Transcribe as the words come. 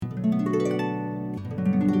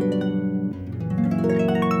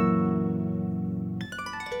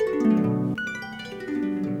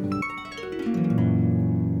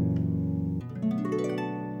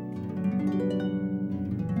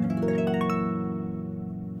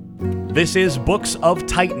This is Books of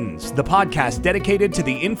Titans, the podcast dedicated to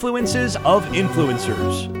the influences of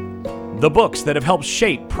influencers. The books that have helped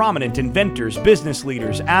shape prominent inventors, business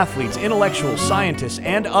leaders, athletes, intellectuals, scientists,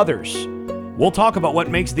 and others. We'll talk about what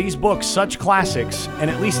makes these books such classics and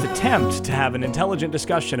at least attempt to have an intelligent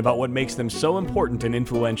discussion about what makes them so important and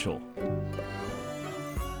influential.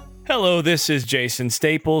 Hello, this is Jason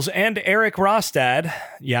Staples and Eric Rostad.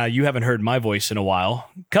 Yeah, you haven't heard my voice in a while.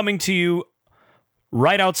 Coming to you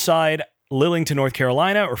right outside Lillington, North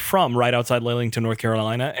Carolina, or from right outside Lillington, North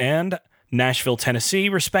Carolina, and Nashville, Tennessee,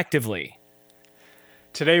 respectively.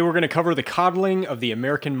 Today we're going to cover The Coddling of the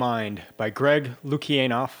American Mind by Greg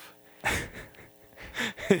Lukianoff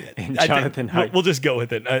and Jonathan Haidt. We'll just go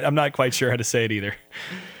with it. I'm not quite sure how to say it either.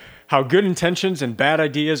 How good intentions and bad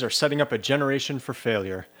ideas are setting up a generation for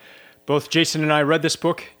failure. Both Jason and I read this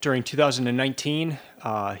book during 2019.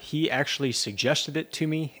 He actually suggested it to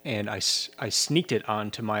me, and I sneaked it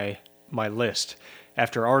onto my list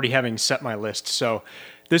after already having set my list. So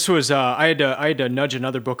this was I had to nudge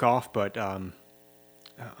another book off, but I'm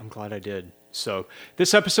glad I did. So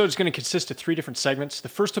this episode is going to consist of 3 different segments. The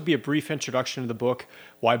first will be a brief introduction to the book,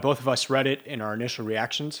 why both of us read it, and our initial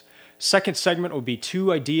reactions. Second segment will be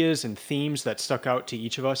 2 ideas and themes that stuck out to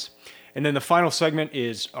each of us. And then the final segment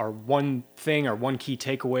is our one key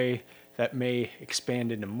takeaway that may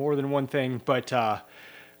expand into more than one thing, but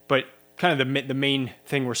kind of the main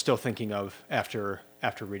thing we're still thinking of after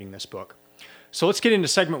reading this book. So let's get into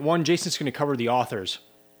segment 1. Jason's going to cover the authors.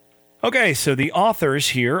 Okay, so the authors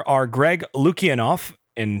here are Greg Lukianoff,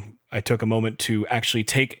 and I took a moment to actually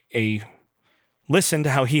take a listen to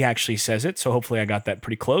how he actually says it, so hopefully I got that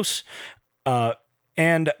pretty close.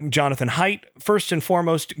 And Jonathan Haidt. First and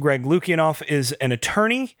foremost, Greg Lukianoff is an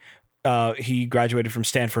attorney. He graduated from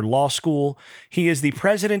Stanford Law School. He is the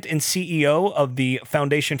president and CEO of the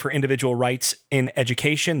Foundation for Individual Rights in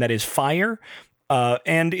Education, that is FIRE,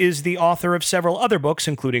 and is the author of several other books,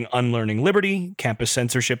 including Unlearning Liberty, Campus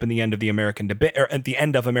Censorship and the End of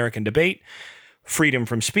American Debate, Freedom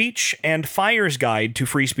from Speech, and FIRE's Guide to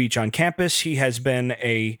Free Speech on Campus. He has been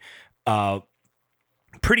a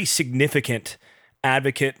pretty significant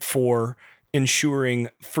advocate for ensuring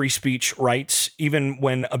free speech rights, even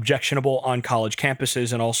when objectionable on college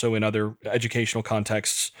campuses and also in other educational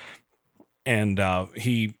contexts. And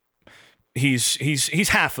he's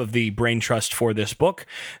half of the brain trust for this book.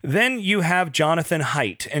 Then you have Jonathan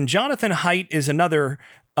Haidt, and Jonathan Haidt is another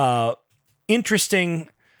interesting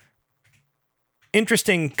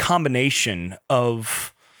combination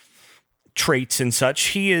of traits and such.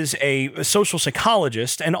 He is a social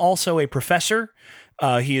psychologist and also a professor.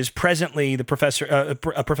 He is presently a professor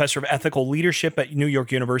of ethical leadership at New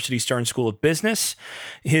York University Stern School of Business.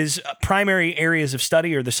 His primary areas of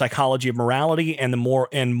study are the psychology of morality and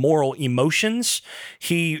moral emotions.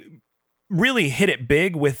 He really hit it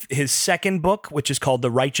big with his second book, which is called The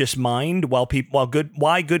Righteous Mind, Why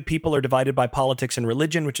Good People Are Divided by Politics and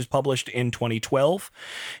Religion, which is published in 2012.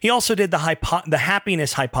 He also did the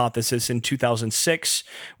Happiness Hypothesis in 2006,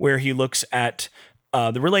 where he looks at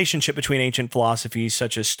the relationship between ancient philosophies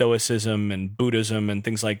such as Stoicism and Buddhism and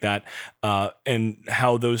things like that, and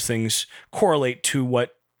how those things correlate to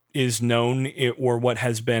what is known or what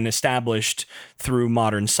has been established through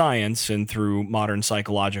modern science and through modern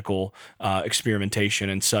psychological experimentation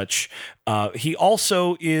and such. He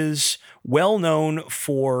also is well known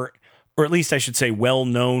for, or at least I should say well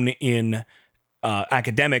known in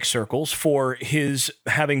academic circles, for his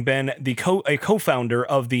having been a co-founder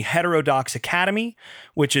of the Heterodox Academy,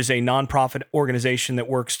 which is a nonprofit organization that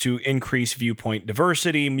works to increase viewpoint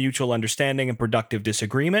diversity, mutual understanding, and productive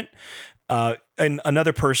disagreement. And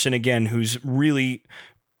another person, again, who's really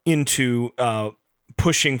into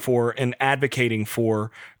pushing for and advocating for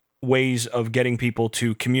ways of getting people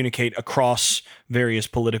to communicate across various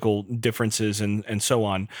political differences and so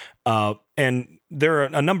on. And there are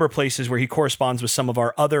a number of places where he corresponds with some of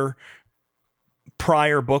our other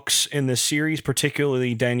prior books in this series,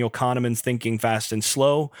 particularly Daniel Kahneman's Thinking Fast and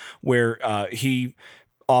Slow, where he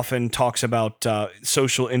often talks about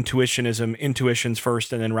social intuitions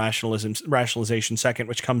first and then rationalization second,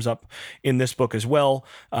 which comes up in this book as well.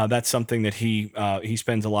 That's something that he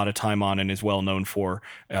spends a lot of time on and is well known for,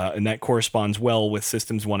 and that corresponds well with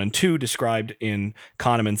Systems 1 and 2 described in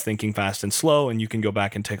Kahneman's Thinking Fast and Slow, and you can go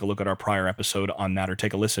back and take a look at our prior episode on that or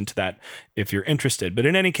take a listen to that if you're interested. But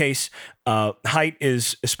in any case, Haidt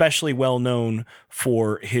is especially well known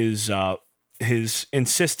for his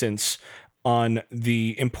insistence on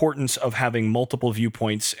the importance of having multiple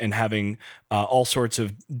viewpoints and having all sorts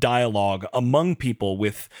of dialogue among people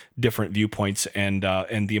with different viewpoints, and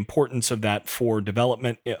the importance of that for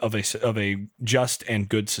development of a just and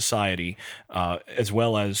good society, as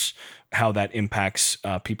well as how that impacts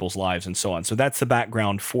people's lives and so on. So that's the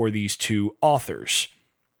background for these two authors.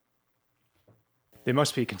 They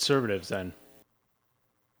must be conservatives then.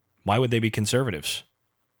 Why would they be conservatives?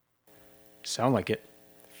 Sound like it.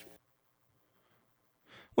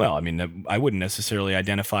 Well, I mean, I wouldn't necessarily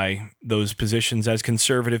identify those positions as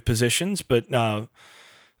conservative positions, but,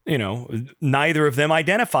 neither of them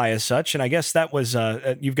identify as such. And I guess that was,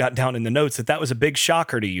 you've got down in the notes that was a big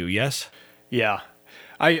shocker to you, yes? Yeah.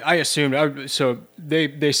 I assumed, so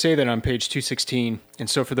they say that on page 216. And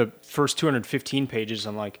so for the first 215 pages,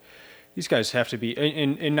 I'm like, these guys have to be,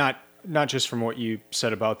 and not just from what you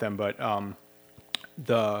said about them, but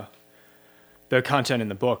the content in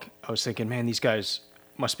the book, I was thinking, man, these guys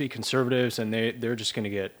must be conservatives, and they're just going to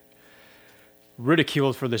get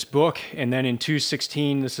ridiculed for this book. And then in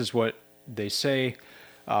 216, this is what they say.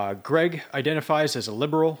 Greg identifies as a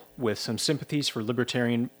liberal with some sympathies for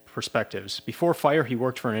libertarian perspectives. Before FIRE, he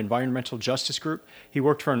worked for an environmental justice group. He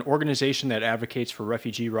worked for an organization that advocates for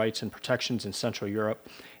refugee rights and protections in Central Europe,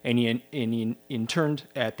 and he interned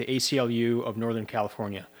at the ACLU of Northern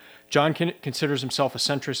California. John considers himself a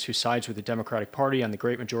centrist who sides with the Democratic Party on the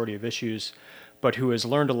great majority of issues, but who has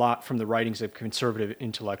learned a lot from the writings of conservative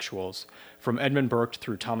intellectuals, from Edmund Burke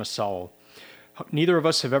through Thomas Sowell. Neither of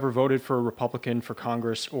us have ever voted for a Republican for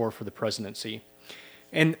Congress or for the presidency.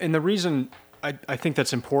 And the reason I think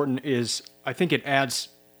that's important is I think it adds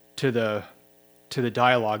to the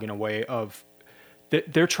dialogue in a way of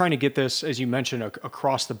they're trying to get this, as you mentioned,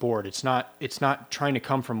 across the board. It's not trying to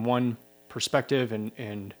come from one perspective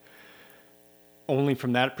and only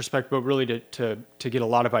from that perspective, but really to get a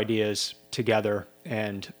lot of ideas together.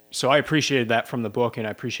 And so I appreciated that from the book, and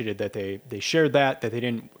I appreciated that they shared that they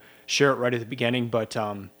didn't share it right at the beginning, but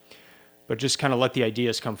just kind of let the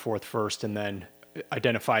ideas come forth first, and then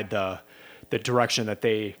identified the direction that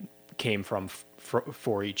they came from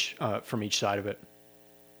each side of it.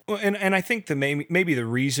 Well, and I think maybe the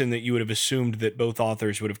reason that you would have assumed that both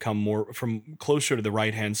authors would have come more from closer to the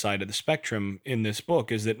right-hand side of the spectrum in this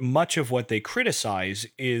book is that much of what they criticize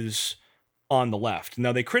is on the left.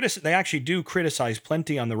 Now they actually do criticize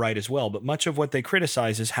plenty on the right as well, but much of what they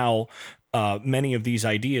criticize is how many of these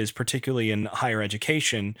ideas, particularly in higher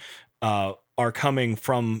education, are coming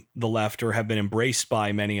from the left or have been embraced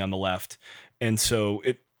by many on the left. And so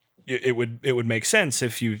it would make sense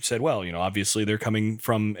if you said, well, obviously they're coming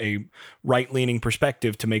from a right-leaning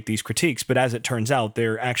perspective to make these critiques, but as it turns out,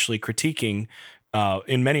 they're actually critiquing,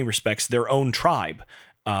 in many respects, their own tribe,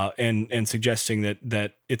 and suggesting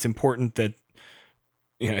that it's important that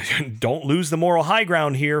don't lose the moral high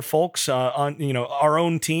ground here, folks. On our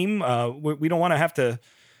own team, we don't want to have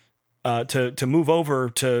to move over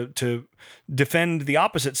to defend the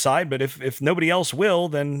opposite side, but if nobody else will,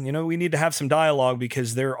 then we need to have some dialogue,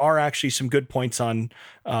 because there are actually some good points on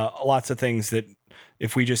lots of things that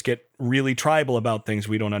if we just get really tribal about things,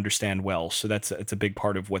 we don't understand well. So it's a big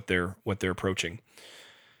part of what they're approaching.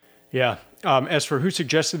 Yeah. As for who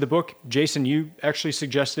suggested the book, Jason, you actually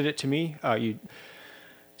suggested it to me. You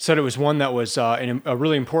said it was one that was a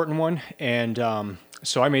really important one, and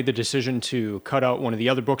so I made the decision to cut out one of the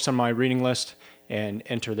other books on my reading list and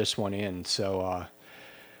enter this one in. So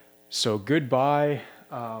goodbye,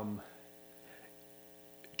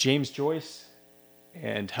 James Joyce,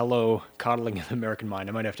 and hello, Coddling of the American Mind.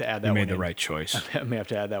 I might have to add that one in. You made the right choice. I may have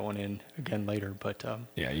to add that one in again later, but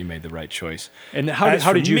yeah, you made the right choice. And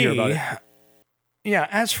how did you hear about it? Yeah,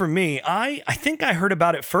 as for me, I think I heard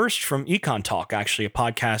about it first from Econ Talk, actually, a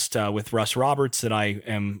podcast with Russ Roberts that I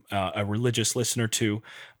am a religious listener to.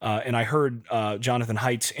 And I heard Jonathan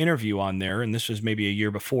Haidt's interview on there, and this was maybe a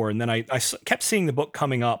year before. And then I kept seeing the book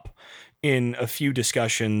coming up in a few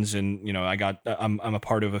discussions, and I'm a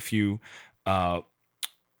part of a few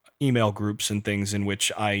email groups and things in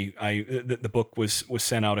which the book was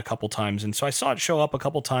sent out a couple times. And so I saw it show up a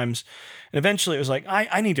couple times, and eventually it was like,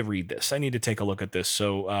 I need to read this. I need to take a look at this.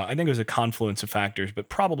 So I think it was a confluence of factors, but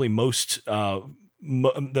probably the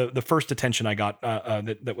first attention I got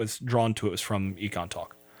that was drawn to it was from Econ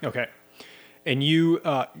Talk. Okay. And you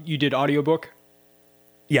did audiobook?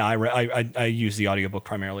 Yeah, I use the audiobook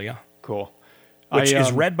primarily, yeah. Cool. Which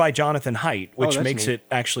is read by Jonathan Haidt, which makes neat. it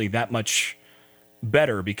actually that much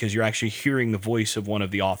better because you're actually hearing the voice of one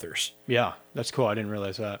of the authors. Yeah, that's cool. I didn't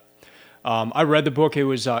realize that. I read the book. It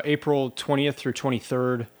was April 20th through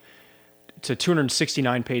 23rd. It's a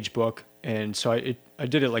 269-page book, and so I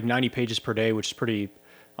did it like 90 pages per day, which is pretty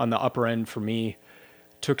on the upper end for me.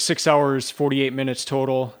 Took 6 hours, 48 minutes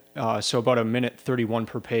total, so about a minute 31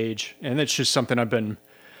 per page. And that's just something I've been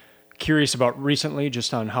curious about recently,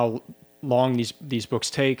 just on how long these books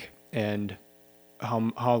take and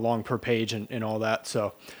how long per page and all that.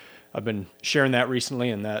 So I've been sharing that recently,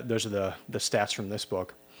 and those are the stats from this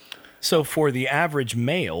book. So for the average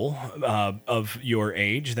male of your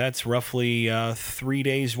age, that's roughly 3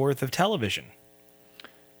 days worth of television.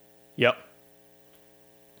 Yep.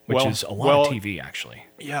 Which is a lot of TV, actually.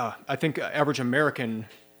 Yeah, I think average American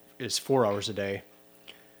is 4 hours a day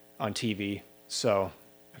on TV. So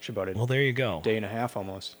actually about there you go. Day and a half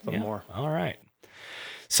almost, a little more. All right.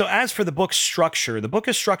 So as for the book's structure, the book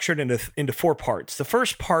is structured into 4 parts. The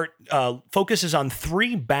first part focuses on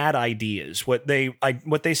 3 bad ideas. What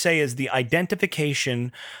they say is the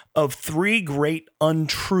identification of 3 great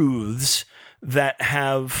untruths that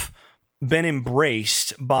have been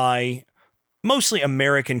embraced by mostly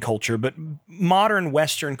American culture, but modern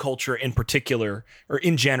Western culture in particular, or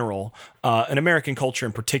in general, and American culture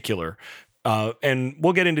in particular. And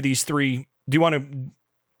we'll get into these 3. Do you want to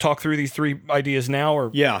talk through these 3 ideas now,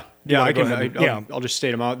 or I'll just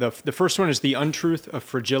state them out. The first one is the untruth of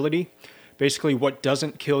fragility. Basically, what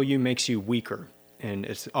doesn't kill you makes you weaker, and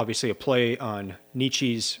it's obviously a play on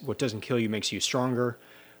Nietzsche's "what doesn't kill you makes you stronger,"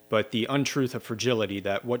 but the untruth of fragility,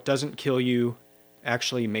 that what doesn't kill you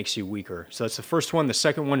actually makes you weaker. So that's the first one. The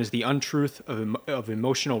second one is the untruth of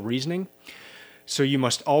emotional reasoning. So you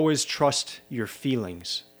must always trust your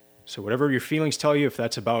feelings. So whatever your feelings tell you, if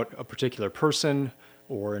that's about a particular person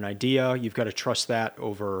or an idea, you've got to trust that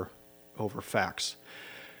over facts.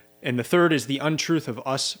 And the third is the untruth of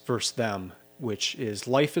us versus them, which is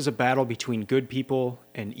life is a battle between good people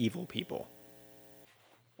and evil people.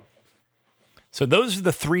 So those are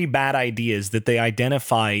the 3 bad ideas that they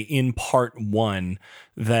identify in part 1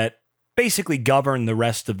 that basically govern the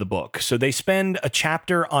rest of the book. So they spend a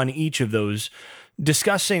chapter on each of those,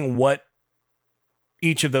 discussing what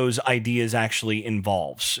each of those ideas actually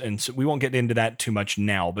involves. And so we won't get into that too much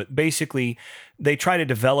now, but basically they try to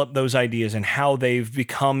develop those ideas and how they've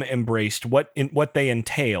become embraced, what they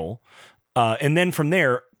entail. And then from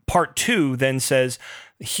there, part 2 then says,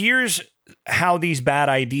 here's how these bad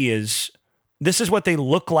ideas, this is what they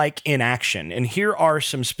look like in action. And here are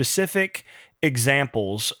some specific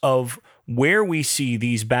examples of where we see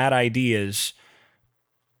these bad ideas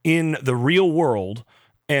in the real world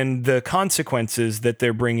and the consequences that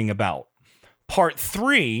they're bringing about. Part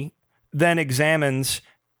 3 then examines,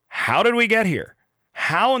 how did we get here?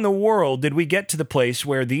 How in the world did we get to the place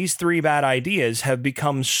where these 3 bad ideas have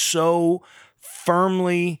become so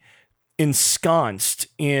firmly ensconced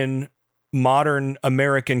in modern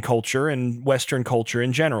American culture and Western culture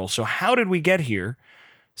in general? So how did we get here?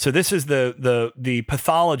 So this is the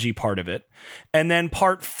pathology part of it. And then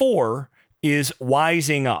part 4 is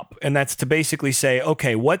wising up. And that's to basically say,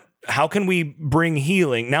 okay, how can we bring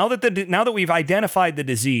healing? Now that we've identified the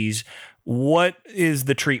disease, what is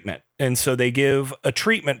the treatment? And so they give a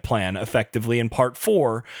treatment plan effectively in part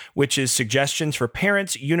 4, which is suggestions for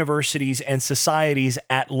parents, universities, and societies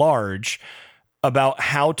at large about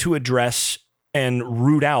how to address and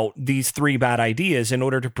root out these 3 bad ideas in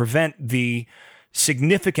order to prevent the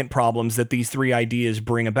significant problems that these 3 ideas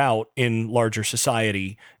bring about in larger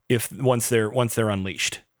society once they're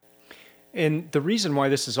unleashed. And the reason why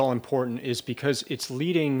this is all important is because it's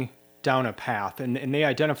leading down a path, and they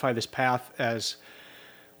identify this path as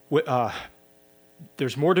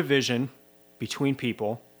there's more division between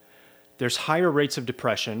people, there's higher rates of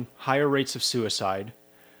depression, higher rates of suicide.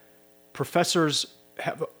 Professors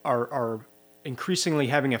are increasingly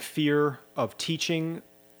having a fear of teaching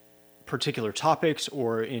particular topics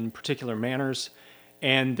or in particular manners,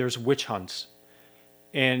 and there's witch hunts.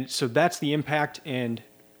 And so that's the impact, and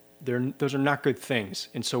those are not good things.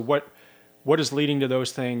 And so what is leading to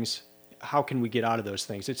those things? How can we get out of those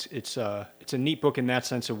things? It's a neat book in that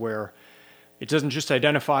sense of where it doesn't just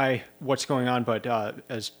identify what's going on, but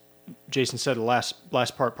as Jason said, the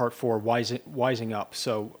last part 4, wising up.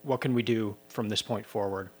 So what can we do from this point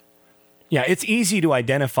forward? Yeah, it's easy to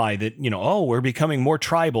identify that, we're becoming more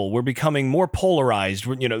tribal, we're becoming more polarized.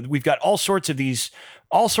 We've got all sorts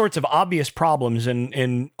of obvious problems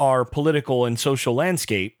in our political and social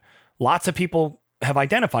landscape. Lots of people have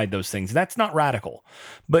identified those things. That's not radical.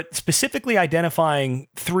 But specifically identifying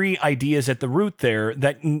 3 ideas at the root there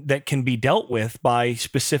that can be dealt with by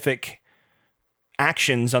specific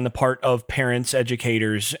actions on the part of parents,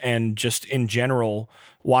 educators, and just in general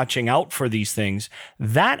watching out for these things,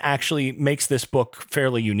 that actually makes this book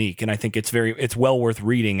fairly unique. And I think it's well worth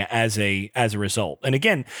reading as a result. And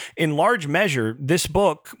again, in large measure, this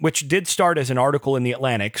book, which did start as an article in the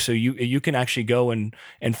Atlantic, so you can actually go and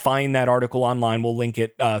find that article online. We'll link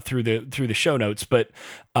it through the show notes. But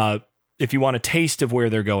if you want a taste of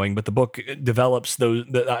where they're going, but the book develops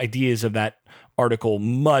the ideas of that article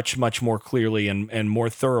much, much more clearly and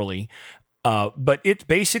more thoroughly. But it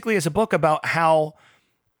basically is a book about how,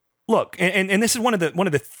 look, and this is one of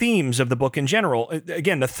the themes of the book in general.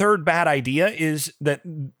 Again, the third bad idea is that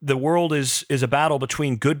the world is a battle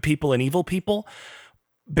between good people and evil people.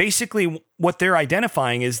 Basically, what they're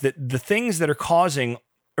identifying is that the things that are causing,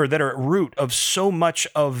 or that are at root of so much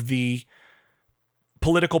of the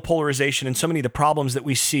political polarization and so many of the problems that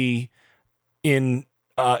we see in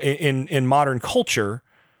modern culture,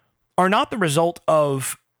 are not the result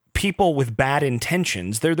of people with bad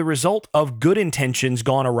intentions. They're the result of good intentions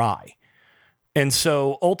gone awry. And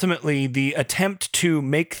so ultimately, the attempt to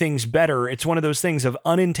make things better, it's one of those things of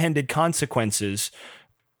unintended consequences.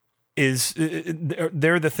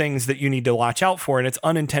 They're the things that you need to watch out for, and it's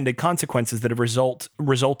unintended consequences that have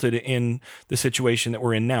resulted in the situation that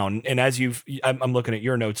we're in now. And as I'm looking at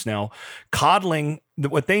your notes now, coddling.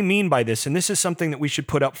 What they mean by this, and this is something that we should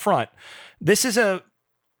put up front. This is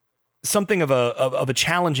something of a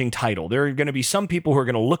challenging title. There are going to be some people who are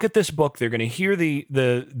going to look at this book. They're going to hear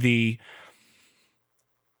the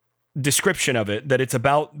description of it, that it's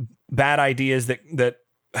about bad ideas that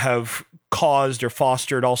have caused or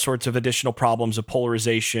fostered all sorts of additional problems of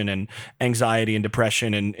polarization and anxiety and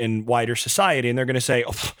depression in wider society. And they're going to say,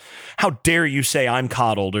 oh, how dare you say I'm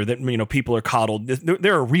coddled, or that, people are coddled.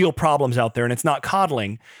 There are real problems out there and it's not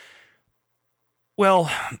coddling. Well,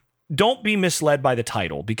 don't be misled by the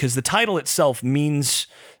title, because the title itself means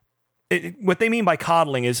what they mean by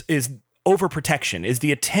coddling is overprotection, is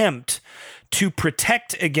the attempt to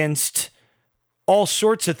protect against all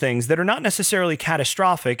sorts of things that are not necessarily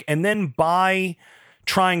catastrophic. And then by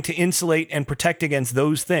trying to insulate and protect against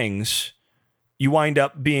those things, you wind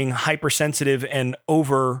up being hypersensitive and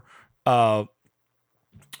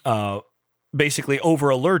basically over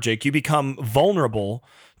allergic. You become vulnerable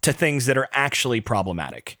to things that are actually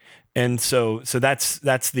problematic. And so that's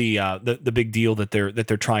the big deal that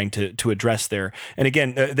they're trying to address there. And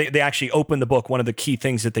again, they actually open the book. One of the key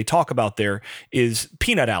things that they talk about there is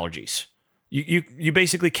peanut allergies. You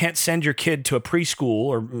basically can't send your kid to a preschool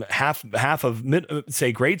or half of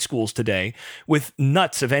say grade schools today with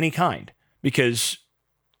nuts of any kind, because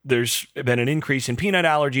there's been an increase in peanut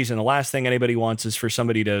allergies, and the last thing anybody wants is for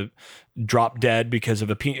somebody to drop dead because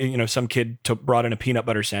of some kid brought in a peanut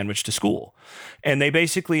butter sandwich to school. And they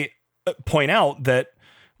basically point out that,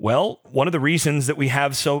 well, one of the reasons that we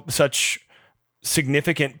have we've had such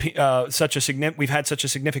a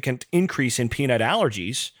significant increase in peanut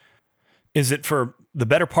allergies is that for the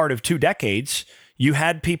better part of 2 decades, you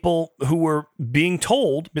had people who were being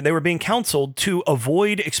told, but they were being counseled to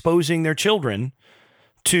avoid exposing their children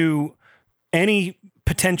to anything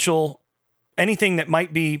that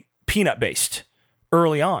might be peanut based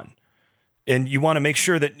early on. And you want to make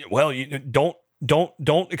sure that, well, you don't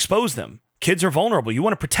expose them. Kids are vulnerable. You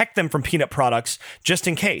want to protect them from peanut products just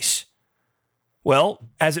in case. Well,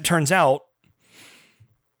 as it turns out,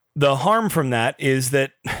 the harm from that is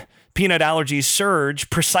that peanut allergies surge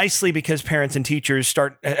precisely because parents and teachers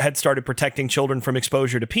had started protecting children from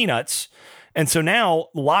exposure to peanuts. And so now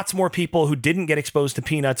lots more people who didn't get exposed to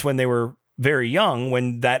peanuts when they were very young,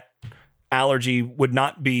 when that allergy would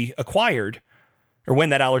not be acquired, or when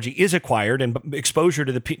that allergy is acquired and exposure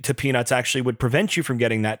to peanuts actually would prevent you from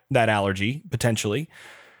getting that allergy potentially.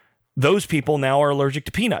 Those people now are allergic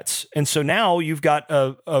to peanuts. And so now you've got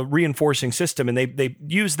a reinforcing system, and they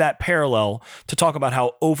use that parallel to talk about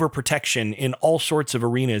how overprotection in all sorts of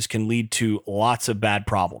arenas can lead to lots of bad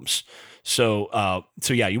problems. So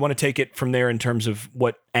yeah, you want to take it from there in terms of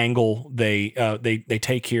what angle they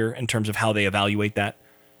take here in terms of how they evaluate that.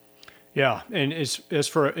 Yeah, and as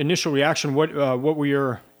for initial reaction, what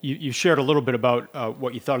were you shared a little bit about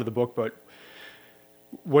what you thought of the book, but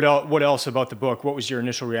what else about the book? What was your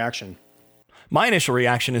initial reaction? My initial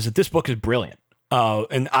reaction is that this book is brilliant.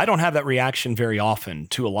 And I don't have that reaction very often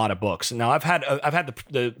to a lot of books. Now I've had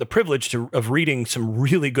the privilege of reading some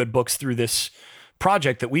really good books through this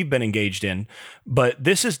project that we've been engaged in, but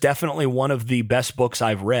this is definitely one of the best books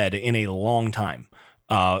I've read in a long time.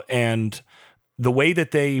 And the way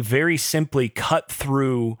that they very simply cut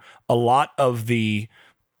through a lot of the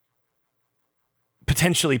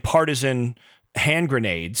potentially partisan hand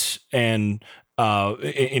grenades and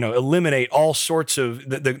eliminate all sorts of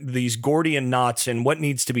these Gordian knots and what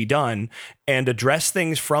needs to be done, and address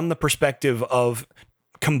things from the perspective of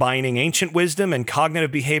combining ancient wisdom and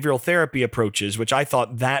cognitive behavioral therapy approaches, which I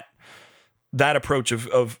thought that approach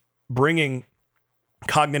of bringing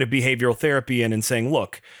cognitive behavioral therapy in and saying,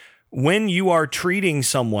 look, when you are treating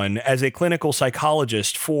someone as a clinical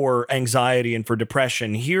psychologist for anxiety and for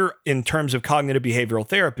depression, here in terms of cognitive behavioral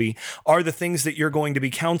therapy are the things that you're going to be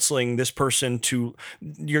counseling this person to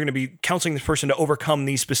overcome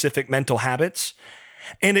these specific mental habits.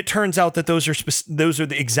 And it turns out that those are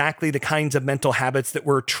exactly the kinds of mental habits that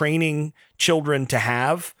we're training children to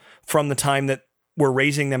have from the time that we're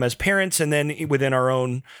raising them as parents, and then within our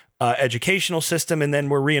own educational system, and then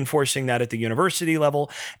we're reinforcing that at the university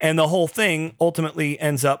level. And the whole thing ultimately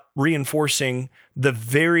ends up reinforcing the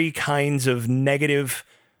very kinds of negative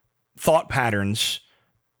thought patterns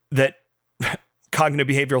that cognitive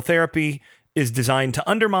behavioral therapy is designed to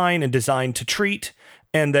undermine and designed to treat,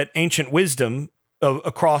 and that ancient wisdom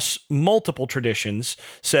across multiple traditions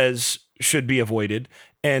says should be avoided.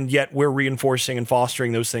 And yet we're reinforcing and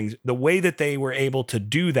fostering those things. The way that they were able to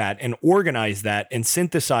do that and organize that and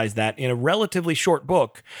synthesize that in a relatively short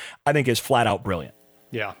book, I think is flat out brilliant.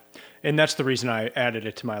 Yeah. And that's the reason I added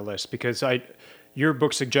it to my list, because your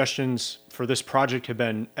book suggestions for this project have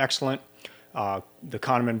been excellent. The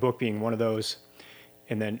Kahneman book being one of those,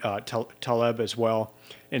 and then Taleb as well.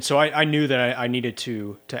 And so I knew that I needed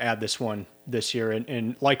to add this one this year.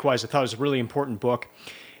 And likewise, I thought it was a really important book.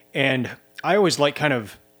 And I always like I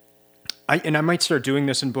might start doing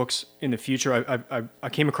this in books in the future. I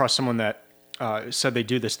came across someone that said they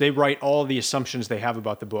do this. They write all the assumptions they have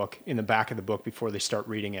about the book in the back of the book before they start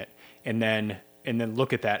reading it, and then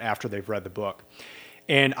look at that after they've read the book.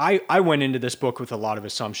 And I went into this book with a lot of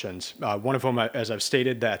assumptions. One of them, as I've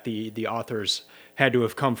stated, that the authors had to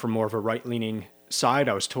have come from more of a right-leaning side.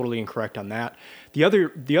 I was totally incorrect on that. The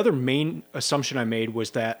other main assumption I made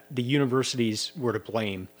was that the universities were to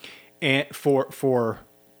blame and for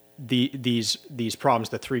these problems,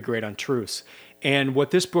 the three great untruths. And what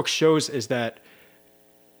this book shows is that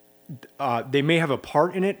they may have a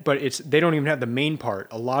part in it, but they don't even have the main part.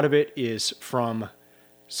 A lot of it is from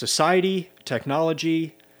society,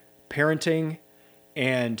 technology, parenting,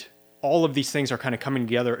 and all of these things are kind of coming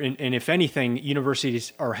together. And if anything,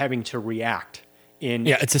 universities are having to react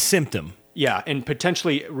it's a symptom. Yeah, and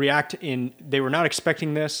potentially react they were not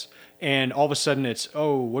expecting this, and all of a sudden it's,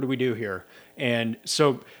 oh, what do we do here? And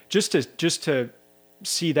so just to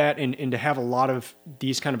see that and to have a lot of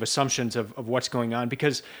these kind of assumptions of what's going on,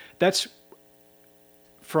 because that's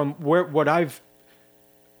from what I've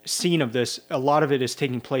seen of this, a lot of it is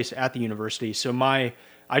taking place at the university. So I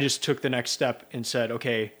just took the next step and said,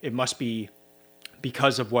 okay, it must be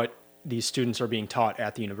because of what these students are being taught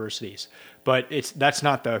at the universities. But that's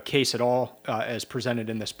not the case at all as presented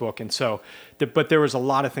in this book. And so, but there was a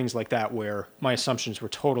lot of things like that where my assumptions were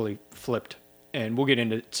totally flipped. And we'll get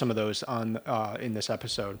into some of those in this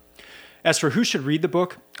episode. As for who should read the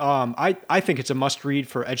book, I think it's a must read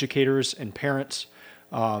for educators and parents.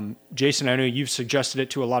 Jason, I know you've suggested it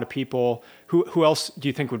to a lot of people. Who else do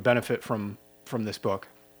you think would benefit from this book?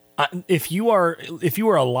 If you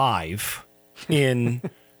are alive in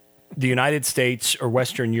the United States or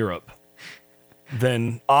Western Europe,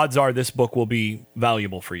 then odds are this book will be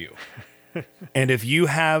valuable for you. And if you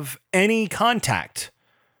have any contact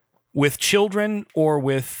with children or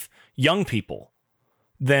with young people,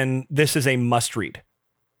 then this is a must read,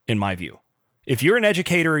 in my view. If you're an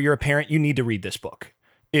educator or you're a parent, you need to read this book.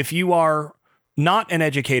 If you are not an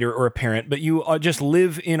educator or a parent, but you just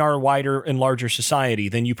live in our wider and larger society,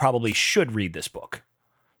 then you probably should read this book.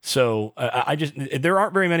 So there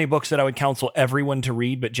aren't very many books that I would counsel everyone to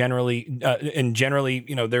read, but generally,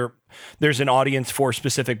 there's an audience for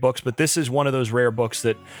specific books, but this is one of those rare books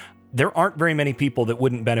that there aren't very many people that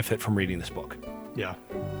wouldn't benefit from reading this book. Yeah.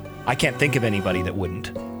 I can't think of anybody that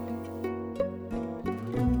wouldn't.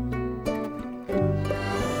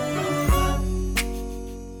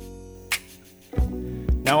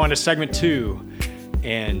 Now on to segment 2,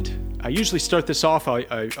 and I usually start this off.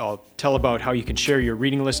 I'll tell about how you can share your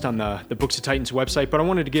reading list on the Books of Titans website, but I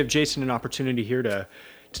wanted to give Jason an opportunity here to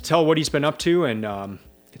tell what he's been up to, and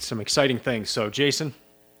it's some exciting things. So, Jason.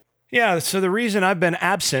 Yeah, so the reason I've been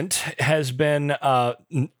absent has been,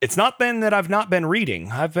 it's not been that I've not been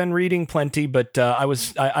reading. I've been reading plenty, but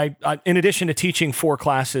I in addition to teaching 4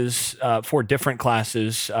 different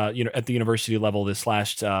classes, at the university level this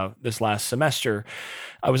last semester,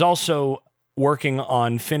 I was also working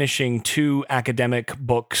on finishing 2 academic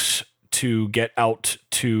books to get out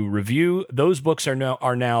to review. Those books are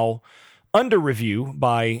now under review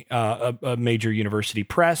by a major university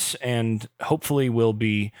press, and hopefully will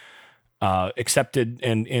be accepted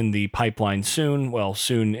and in the pipeline soon. Well,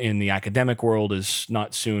 soon in the academic world is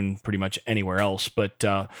not soon pretty much anywhere else, but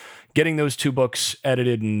getting those 2 books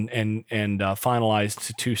edited and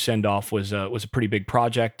finalized to send off was a pretty big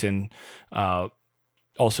project, and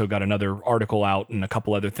also got another article out and a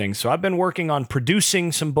couple other things. So I've been working on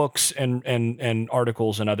producing some books and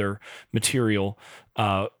articles and other material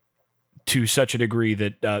to such a degree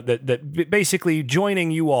that basically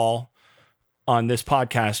joining you all on this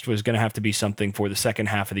podcast was going to have to be something for the second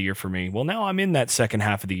half of the year for me. Well, now I'm in that second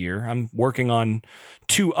half of the year. I'm working on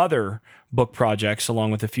 2 other book projects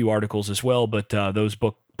along with a few articles as well, but those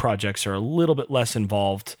book projects are a little bit less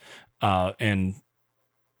involved, and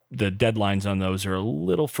the deadlines on those are a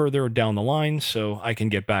little further down the line, so I can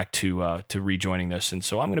get back to rejoining this. And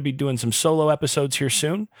so I'm going to be doing some solo episodes here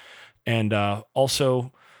soon, and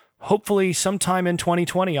also hopefully sometime in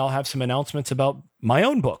 2020 I'll have some announcements about my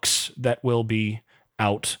own books that will be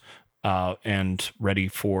out and ready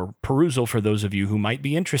for perusal for those of you who might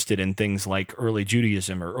be interested in things like early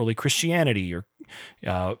Judaism or early Christianity or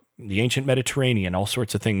the ancient Mediterranean, all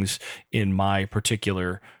sorts of things in my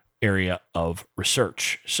particular area of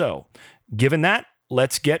research. So, given that,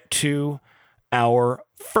 let's get to our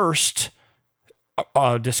first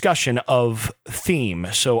discussion of theme.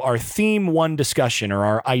 So our theme 1 discussion, or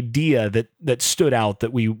our idea that stood out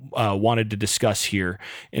that we wanted to discuss here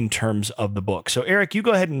in terms of the book. So Eric, you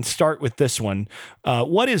go ahead and start with this one.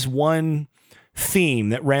 What is one theme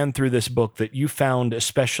that ran through this book that you found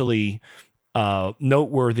especially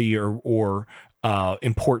noteworthy or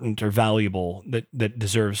important or valuable that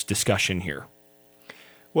deserves discussion here?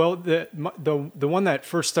 Well, the one that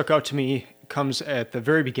first stuck out to me comes at the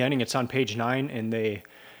very beginning. It's on page 9, and they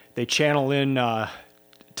channel in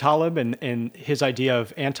Taleb and his idea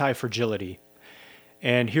of anti-fragility.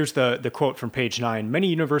 And here's the quote from page 9. Many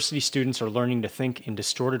university students are learning to think in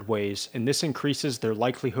distorted ways, and this increases their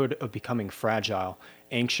likelihood of becoming fragile,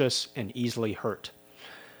 anxious, and easily hurt.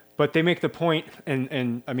 But they make the point,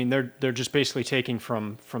 and I mean, they're just basically taking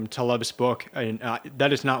from Taleb's book, and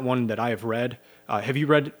that is not one that I have read. Have you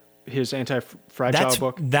read his Anti-Fragile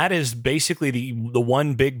book? That is basically the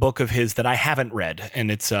one big book of his that I haven't read,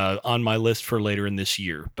 and it's on my list for later in this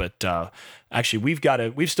year. But actually,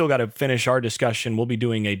 we've still got to finish our discussion. We'll be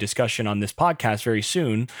doing a discussion on this podcast very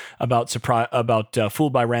soon about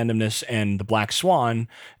Fooled by Randomness and The Black Swan,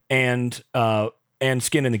 and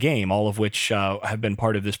Skin in the Game, all of which have been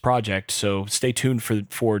part of this project. So stay tuned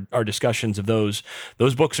for our discussions of those.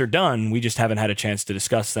 Those books are done. We just haven't had a chance to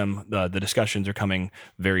discuss them. The discussions are coming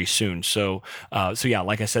very soon. So yeah,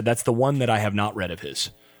 like I said, that's the one that I have not read of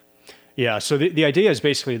his. Yeah. So the idea is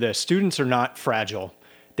basically this: students are not fragile.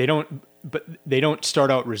 But they don't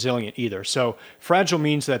start out resilient either. So fragile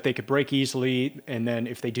means that they could break easily, and then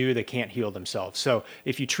if they do, they can't heal themselves. So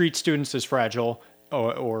if you treat students as fragile,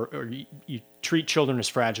 or you treat children as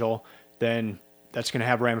fragile, then that's going to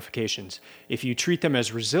have ramifications. If you treat them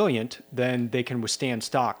as resilient, then they can withstand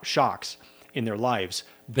shocks in their lives.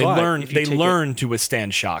 They learn to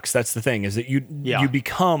withstand shocks. That's the thing, is that you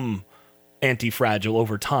become anti-fragile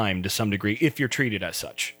over time to some degree if you're treated as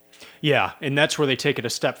such. Yeah, and that's where they take it a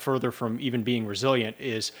step further from even being resilient,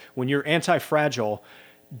 is when you're anti-fragile,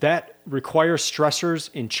 that requires stressors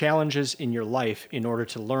and challenges in your life in order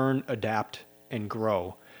to learn, adapt, and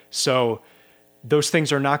grow. So those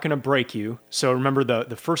things are not going to break you. So remember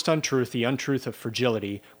the first untruth, the untruth of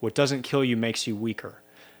fragility: what doesn't kill you makes you weaker.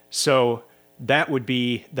 So that would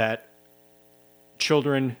be that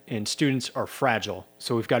children and students are fragile.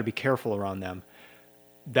 So we've got to be careful around them.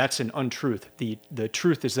 That's an untruth. The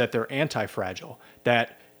truth is that they're anti-fragile,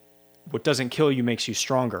 that what doesn't kill you makes you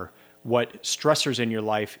stronger. What stressors in your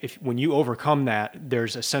life, when you overcome that,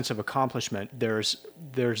 there's a sense of accomplishment. There's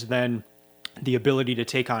then the ability to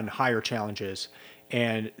take on higher challenges,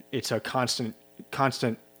 and it's a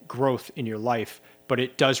constant growth in your life, but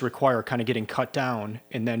it does require kind of getting cut down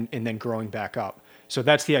and then growing back up. So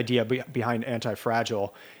that's the idea behind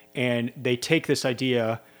anti-fragile, and they take this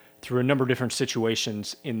idea through a number of different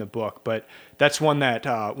situations in the book. But that's one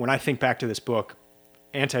that when I think back to this book,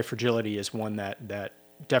 anti-fragility is one that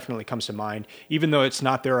definitely comes to mind, even though it's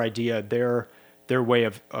not their idea. Their way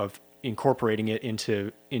of incorporating it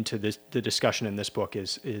into the discussion in this book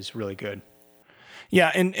is really good.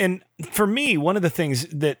 Yeah, and for me, one of the things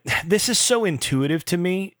that this is so intuitive to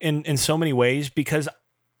me in so many ways, because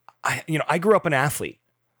I grew up an athlete,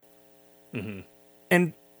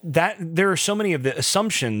 and that there are so many of the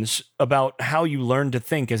assumptions about how you learn to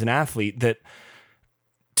think as an athlete that,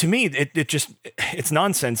 to me, it's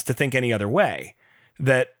nonsense to think any other way.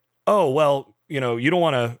 That oh, well, you don't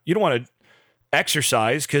want to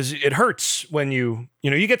exercise because it hurts when you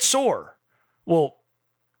get sore. Well,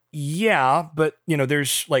 yeah, but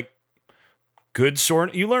there's like good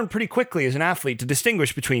soreness. You learn pretty quickly as an athlete to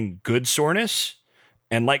distinguish between good soreness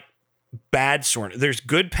and like bad soreness. There's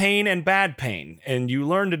good pain and bad pain, and you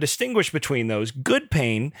learn to distinguish between those. Good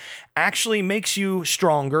pain actually makes you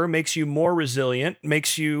stronger, makes you more resilient,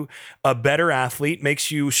 makes you a better athlete,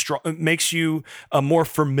 makes you a more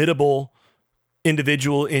formidable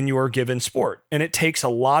individual in your given sport. And it takes a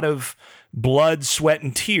lot of blood, sweat,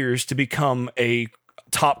 and tears to become a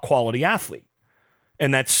top quality athlete.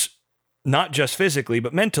 And that's not just physically,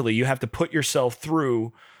 but mentally. You have to put yourself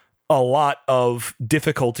through a lot of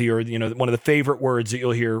difficulty, or one of the favorite words that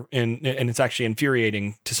you'll hear and it's actually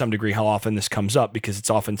infuriating to some degree how often this comes up, because it's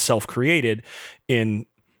often self-created in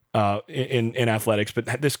athletics,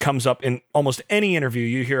 but this comes up in almost any interview.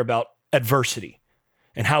 You hear about adversity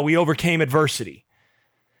and how we overcame adversity.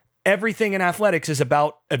 Everything in athletics is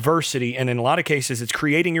about adversity, and in a lot of cases it's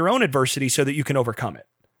creating your own adversity so that you can overcome it.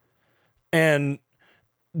 And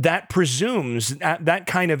that presumes, that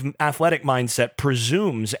kind of athletic mindset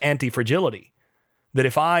presumes anti-fragility. That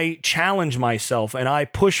if I challenge myself and I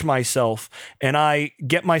push myself and I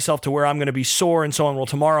get myself to where I'm going to be sore and so on, well,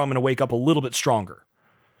 tomorrow I'm going to wake up a little bit stronger.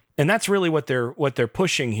 And that's really what they're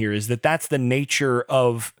pushing here, is that's the nature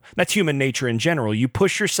that's human nature in general. You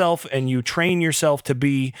push yourself and you train yourself to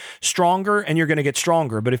be stronger, and you're going to get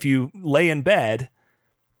stronger. But if you lay in bed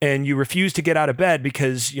and you refuse to get out of bed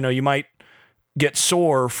because, you might get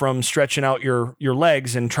sore from stretching out your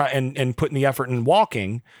legs and putting the effort in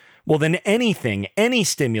walking, well, then any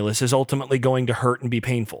stimulus is ultimately going to hurt and be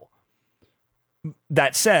painful.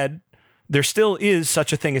 That said, there still is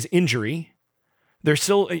such a thing as injury.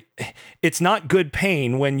 It's not good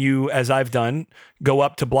pain when you, as I've done, go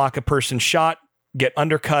up to block a person's shot, get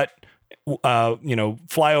undercut,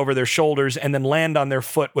 fly over their shoulders, and then land on their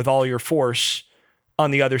foot with all your force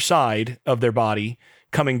on the other side of their body,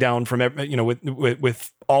 coming down from,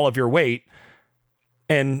 with all of your weight,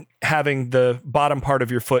 and having the bottom part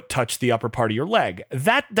of your foot touch the upper part of your leg.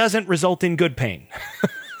 That doesn't result in good pain.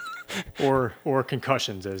 or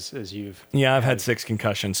concussions, as you've... Yeah, I've had 6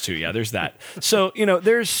 concussions too. Yeah, there's that. So,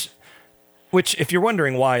 which, if you're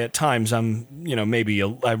wondering why at times I'm,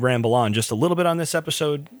 I ramble on just a little bit on this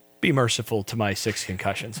episode, be merciful to my 6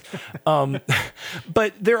 concussions.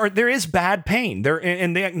 But there is bad pain there,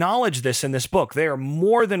 and they acknowledge this in this book. They are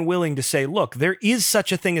more than willing to say, look, there is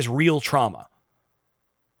such a thing as real trauma.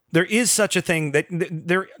 There is such a thing that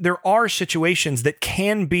there are situations that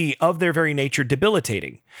can be of their very nature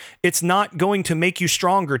debilitating. It's not going to make you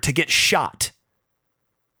stronger to get shot.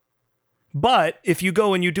 But if you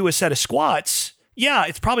go and you do a set of squats, yeah,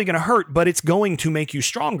 it's probably going to hurt, but it's going to make you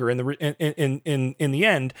stronger in the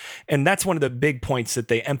end. And that's one of the big points that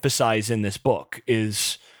they emphasize in this book.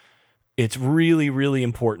 Is it's really, really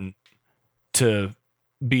important to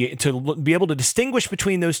be able to distinguish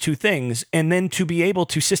between those two things, and then to be able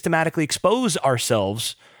to systematically expose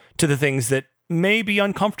ourselves to the things that may be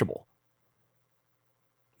uncomfortable,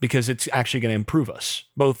 because it's actually going to improve us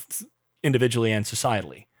both individually and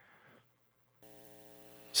societally.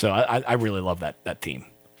 So I really love that theme.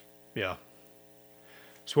 Yeah.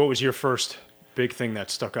 So what was your first big thing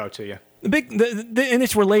that stuck out to you? And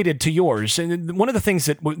it's related to yours. And one of the things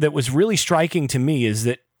that was really striking to me is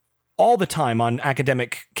that all the time on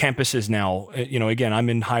academic campuses now, again, I'm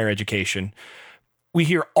in higher education, we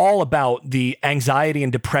hear all about the anxiety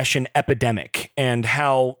and depression epidemic, and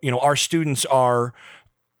how, our students are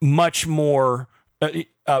much more,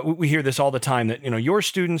 we hear this all the time, that, your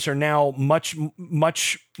students are now much,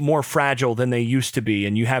 much more fragile than they used to be.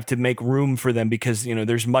 And you have to make room for them because,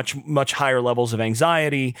 there's much, much higher levels of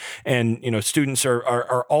anxiety, and, students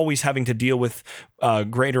are always having to deal with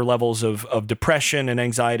greater levels of depression and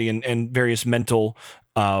anxiety and various mental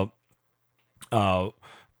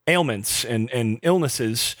ailments and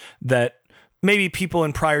illnesses that maybe people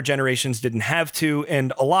in prior generations didn't have to.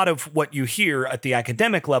 And a lot of what you hear at the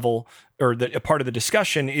academic level, or a part of the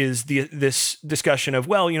discussion, is this discussion of,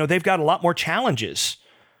 well, they've got a lot more challenges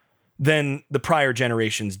than the prior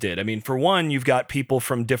generations did. I mean, for one, you've got people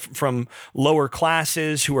from lower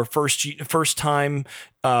classes who are first time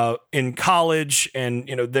in college, and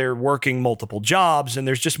they're working multiple jobs, and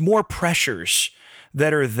there's just more pressures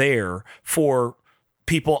that are there for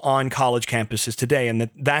people on college campuses today, and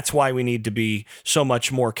that's why we need to be so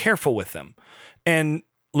much more careful with them. And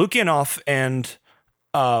Lukianoff and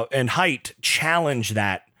Haidt challenge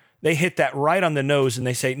that. They hit that right on the nose, and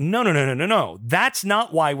they say, no. That's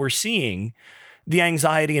not why we're seeing the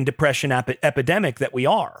anxiety and depression epidemic that we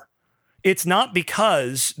are. It's not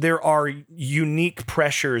because there are unique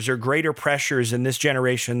pressures or greater pressures in this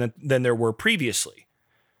generation than there were previously.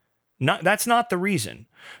 That's not the reason.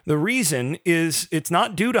 The reason is it's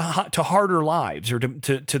not due to harder lives or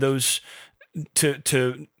to those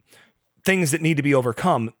to things that need to be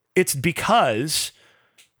overcome. It's because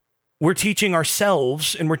we're teaching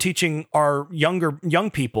ourselves and we're teaching our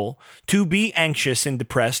young people to be anxious and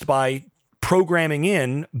depressed by programming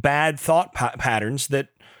in bad thought patterns that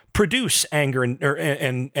produce anger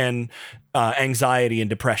and anxiety and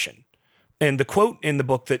depression. And the quote in the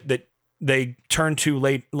book that they turn to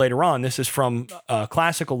later on, this is from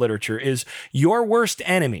classical literature, is your worst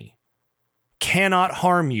enemy cannot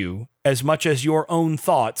harm you as much as your own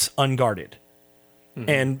thoughts unguarded. Mm-hmm.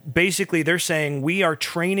 And basically they're saying we are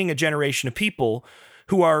training a generation of people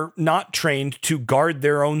who are not trained to guard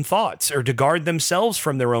their own thoughts or to guard themselves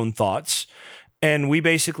from their own thoughts. And we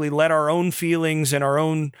basically let our own feelings and our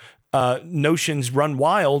own notions run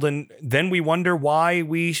wild. And then we wonder why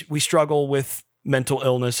we struggle with mental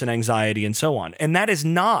illness and anxiety and so on. And that is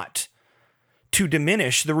not to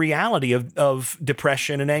diminish the reality of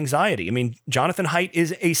depression and anxiety. I mean, Jonathan Haidt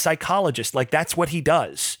is a psychologist. Like, that's what he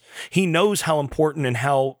does. He knows how important and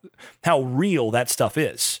how real that stuff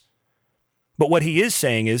is. But what he is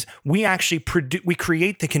saying is we actually we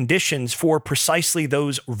create the conditions for precisely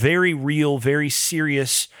those very real, very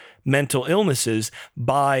serious mental illnesses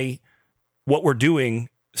by what we're doing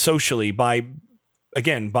socially, by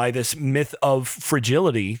this myth of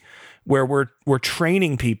fragility, where we're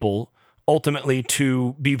training people ultimately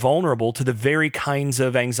to be vulnerable to the very kinds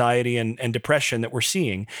of anxiety and depression that we're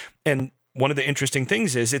seeing. And one of the interesting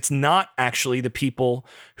things is it's not actually the people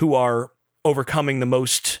who are overcoming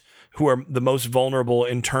who are the most vulnerable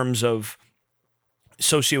in terms of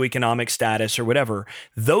socioeconomic status or whatever.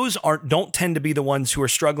 Those don't tend to be the ones who are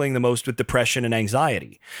struggling the most with depression and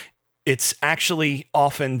anxiety. It's actually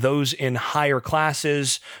often those in higher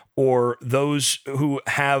classes or those who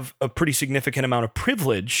have a pretty significant amount of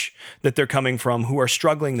privilege that they're coming from who are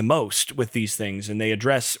struggling the most with these things. And they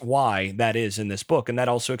address why that is in this book. And that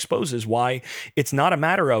also exposes why it's not a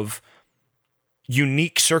matter of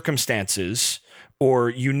unique circumstances or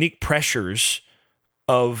unique pressures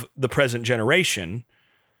of the present generation.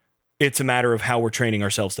 It's a matter of how we're training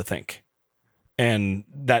ourselves to think. And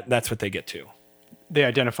that's what they get to. They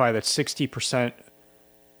identify that 60%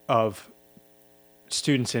 of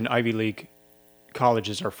students in Ivy League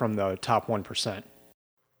colleges are from the top 1%.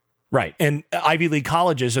 Right. And Ivy League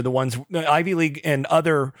colleges are the ones, Ivy League and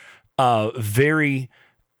other very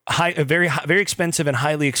expensive and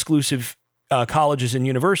highly exclusive colleges and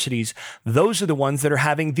universities, those are the ones that are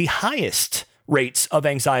having the highest rates of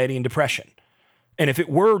anxiety and depression. And if it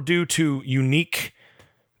were due to unique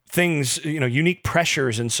things, unique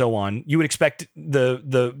pressures and so on, you would expect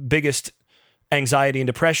the biggest anxiety and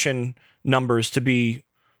depression numbers to be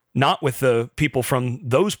not with the people from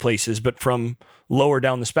those places, but from lower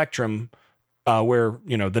down the spectrum, where,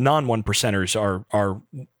 the non-one percenters are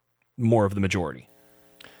more of the majority.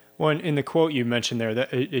 Well, in the quote you mentioned there,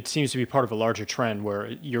 that it seems to be part of a larger trend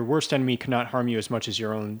where your worst enemy cannot harm you as much as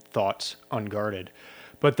your own thoughts unguarded.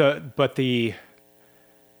 But the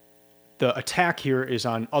attack here is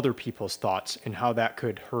on other people's thoughts and how that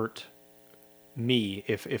could hurt me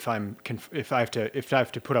if I have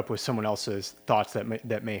to put up with someone else's thoughts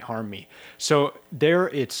that may harm me. So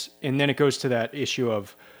and then it goes to that issue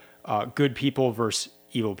of good people versus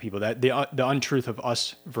evil people, that the untruth of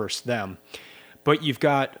us versus them. But you've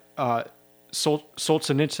got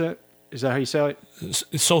Solzhenitsyn, is that how you say it?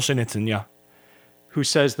 Solzhenitsyn, yeah. Who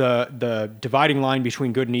says the dividing line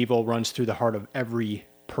between good and evil runs through the heart of every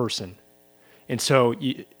person. And so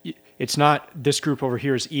it's not this group over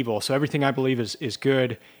here is evil, so everything I believe is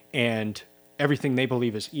good, and everything they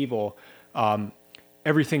believe is evil.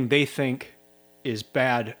 Everything they think is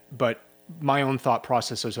bad, but my own thought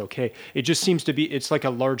process is okay. It just seems to be, it's like a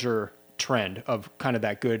larger trend of kind of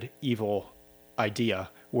that good, evil idea,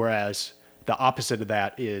 whereas the opposite of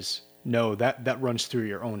that is, no, that runs through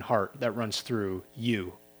your own heart, that runs through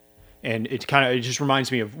you. And it just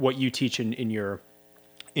reminds me of what you teach in your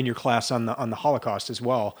class on the Holocaust as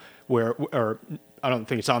well, or I don't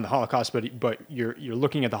think it's on the Holocaust, but you're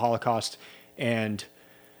looking at the Holocaust, and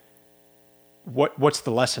what's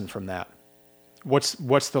the lesson from that?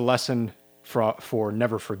 What's the lesson for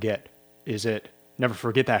never forget? Is it never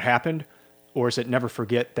forget that happened, or is it never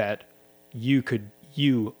forget that you could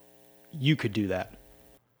do that?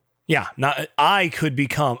 Yeah, I could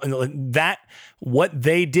become that. What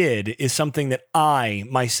they did is something that I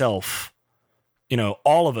myself,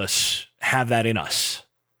 all of us have that in us,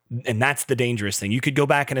 and that's the dangerous thing. You could go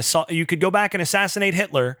back and assassinate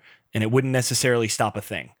Hitler, and it wouldn't necessarily stop a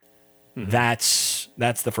thing. That's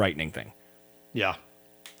the frightening thing. Yeah. All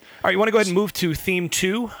right, you want to go ahead and move to theme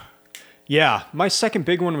 2? Yeah, my second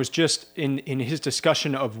big one was just in his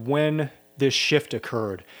discussion of when this shift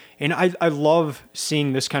occurred. And I love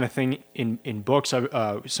seeing this kind of thing in books.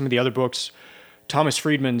 Some of the other books, Thomas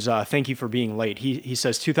Friedman's Thank You for Being Late, he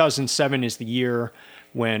says 2007 is the year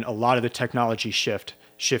when a lot of the technology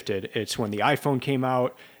shifted. It's when the iPhone came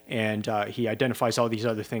out, and he identifies all these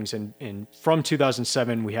other things. And from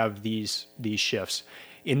 2007, we have these shifts.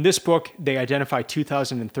 In this book, they identify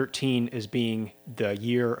 2013 as being the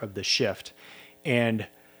year of the shift, and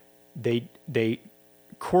they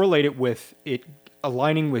correlate it with it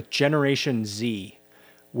aligning with Generation Z,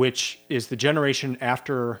 which is the generation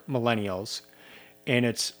after millennials, and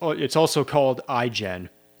it's also called iGen,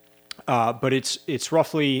 but it's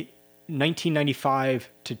roughly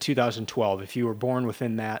 1995 to 2012. If you were born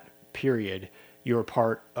within that period, you're a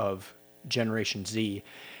part of Generation Z,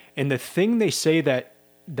 and the thing they say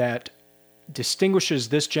that distinguishes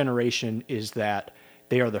this generation is that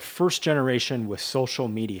they are the first generation with social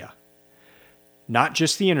media. Not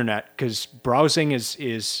just the internet, because browsing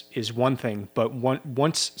is one thing, but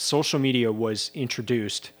once social media was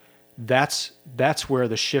introduced, that's where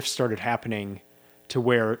the shift started happening, to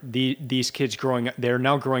where these kids they're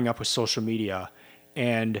now growing up with social media,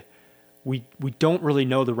 and we don't really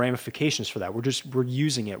know the ramifications for that. We're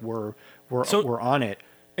using it. We're on it.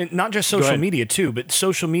 And not just social media too, but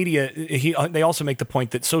social media. They also make the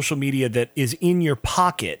point that social media that is in your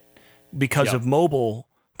pocket because of mobile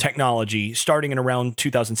technology, starting in around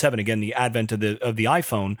 2007. Again, the advent of the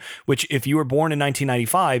iPhone. Which, if you were born in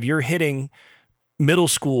 1995, you're hitting middle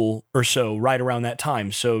school or so right around that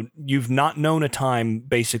time. So you've not known a time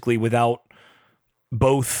basically without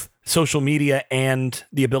both social media and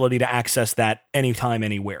the ability to access that anytime,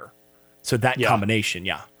 anywhere. So that combination,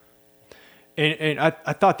 And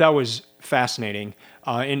I thought that was fascinating.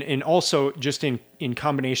 And also just in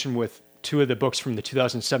combination with two of the books from the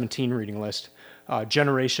 2017 reading list,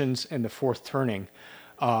 Generations and The Fourth Turning.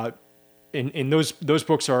 In those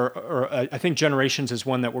books are I think Generations is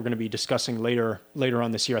one that we're going to be discussing later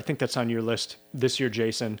on this year. I think that's on your list this year,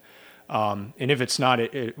 Jason. And if it's not,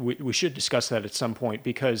 we should discuss that at some point,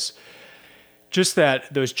 because just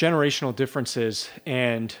those generational differences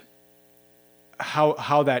and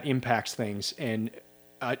how that impacts things. And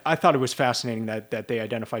I thought it was fascinating that they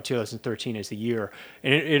identified 2013 as the year.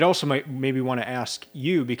 And it also might maybe want to ask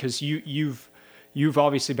you, because you've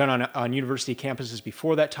obviously been on university campuses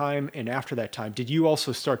before that time and after that time. Did you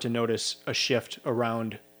also start to notice a shift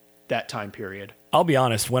around that time period? I'll be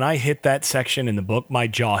honest, when I hit that section in the book, my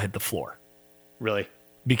jaw hit the floor. Really?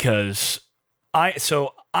 Because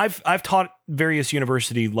I've taught various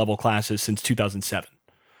university level classes since 2007.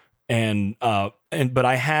 But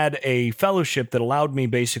I had a fellowship that allowed me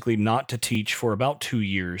basically not to teach for about 2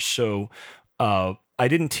 years. So I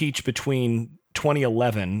didn't teach between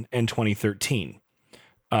 2011 and 2013.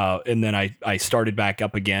 And then I started back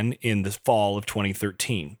up again in the fall of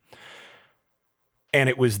 2013. And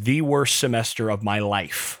it was the worst semester of my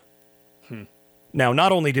life. Now,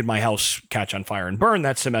 not only did my house catch on fire and burn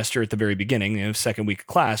that semester at the very beginning, second week of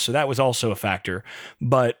class, so that was also a factor.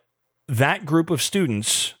 But that group of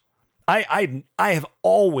students, I have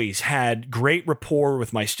always had great rapport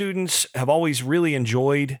with my students, have always really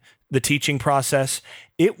enjoyed the teaching process.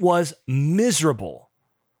 It was miserable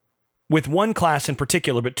with one class in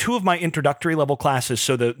particular, but two of my introductory level classes.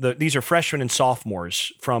 So these are freshmen and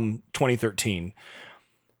sophomores from 2013.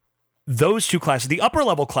 Those two classes, the upper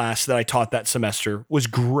level class that I taught that semester was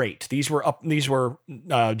great. These were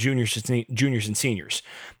juniors and seniors,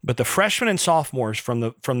 but the freshmen and sophomores from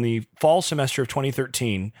the fall semester of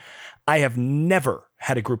 2013, I have never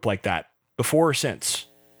had a group like that before or since.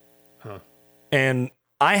 And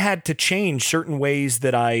I had to change certain ways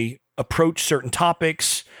that I approach certain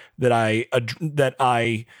topics, that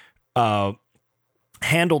I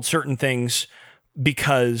handled certain things,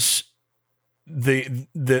 because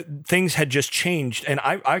the things had just changed. And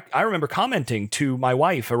I remember commenting to my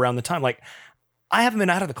wife around the time, like, I haven't been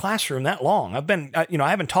out of the classroom that long. I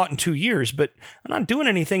haven't taught in 2 years, but I'm not doing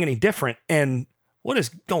anything any different. And what is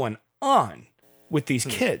going on with these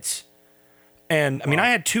kids? And I mean, I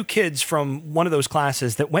had two kids from one of those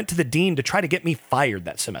classes that went to the dean to try to get me fired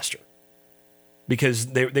that semester because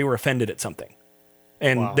they were offended at something.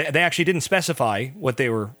 And they actually didn't specify what they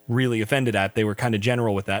were really offended at. They were kind of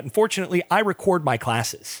general with that. Unfortunately, I record my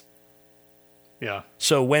classes. Yeah.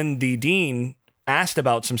 So when the dean asked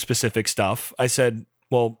about some specific stuff, I said,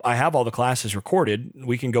 well, I have all the classes recorded.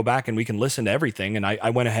 We can go back and we can listen to everything. And I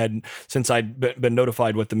went ahead, since I'd been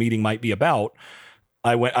notified what the meeting might be about,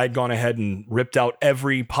 I'd gone ahead and ripped out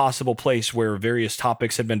every possible place where various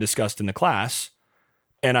topics had been discussed in the class,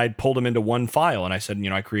 and I'd pulled them into one file. And I said,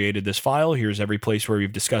 I created this file. Here's every place where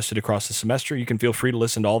we've discussed it across the semester. You can feel free to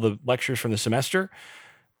listen to all the lectures from the semester.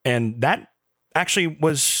 And that actually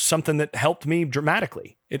was something that helped me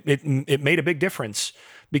dramatically. It made a big difference,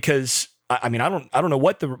 because I don't know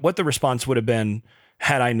what the response would have been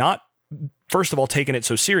had I not, first of all, taken it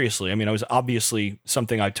so seriously. I mean, it was obviously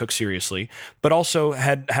something I took seriously, but also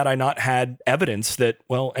had I not had evidence that,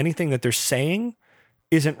 well, anything that they're saying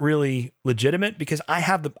isn't really legitimate, because I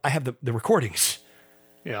have the recordings.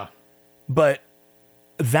 Yeah. But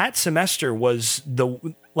that semester was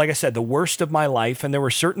like I said, the worst of my life. And there were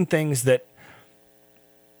certain things that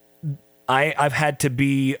I've had to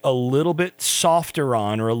be a little bit softer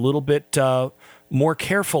on, or a little bit more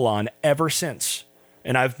careful on ever since.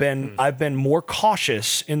 And I've been more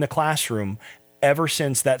cautious in the classroom ever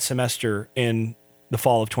since that semester in the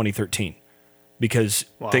fall of 2013, because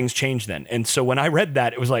things changed then. And so when I read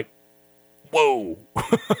that, it was like, whoa.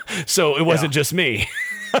 So it wasn't just me.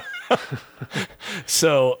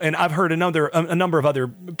 So, and I've heard a number of other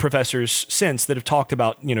professors since that have talked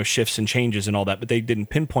about, shifts and changes and all that, but they didn't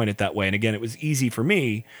pinpoint it that way. And again, it was easy for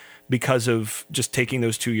me because of just taking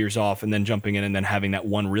those 2 years off and then jumping in and then having that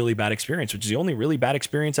one really bad experience, which is the only really bad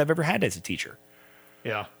experience I've ever had as a teacher.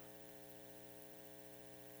 Yeah.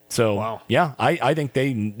 So, yeah, I think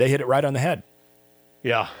they hit it right on the head.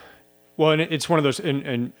 Yeah. Well, and it's one of those,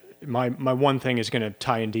 and my one thing is going to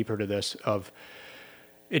tie in deeper to this of,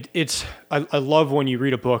 I love when you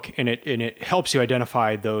read a book and it helps you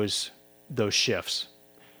identify those shifts,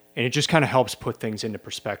 and it just kind of helps put things into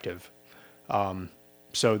perspective.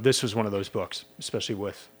 So this was one of those books, especially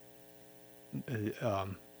with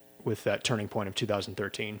that turning point of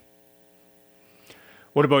 2013.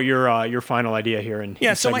 What about your final idea here?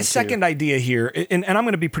 So my second idea here, and I'm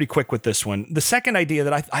going to be pretty quick with this one. The second idea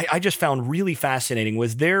that I just found really fascinating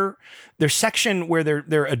was their section where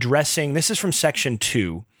they're addressing. This is from section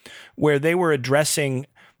 2, where they were addressing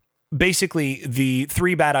basically the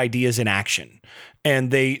 3 bad ideas in action,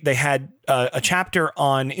 and they had a chapter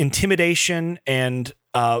on intimidation and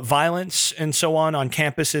violence and so on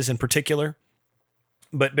campuses in particular.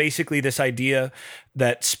 But basically, this idea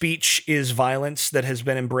that speech is violence that has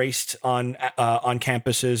been embraced on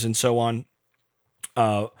campuses and so on,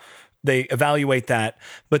 they evaluate that.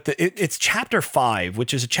 But it's chapter 5,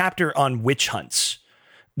 which is a chapter on witch hunts,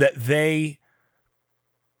 that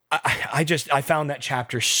I found that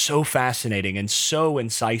chapter so fascinating and so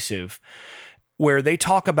incisive, where they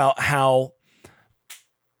talk about how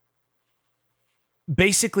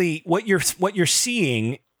basically what you're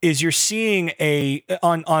seeing is you're seeing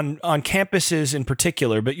on campuses in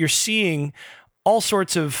particular, but you're seeing all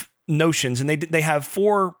sorts of notions, and they have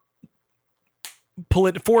four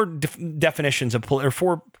definitions or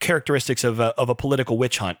 4 characteristics of a political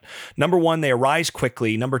witch hunt. Number 1, they arise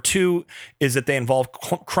quickly. Number 2 is that they involve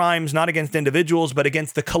crimes not against individuals, but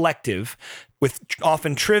against the collective, with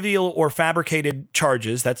often trivial or fabricated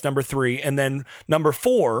charges. That's number 3. And then number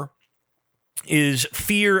 4 is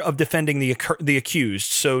fear of defending the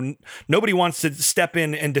accused. So nobody wants to step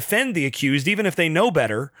in and defend the accused, even if they know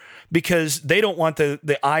better, because they don't want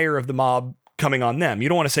the ire of the mob coming on them. You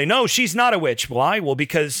don't want to say, no, she's not a witch. Why? Well,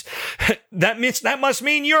 because that must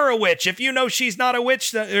mean you're a witch. If you know she's not a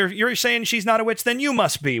witch, or you're saying she's not a witch, then you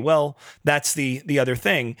must be. Well, that's the other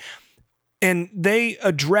thing. And they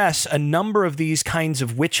address a number of these kinds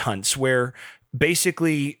of witch hunts where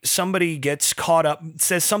basically somebody gets caught up,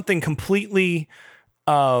 says something completely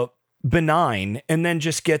benign, and then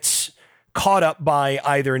just gets caught up by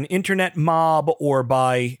either an internet mob or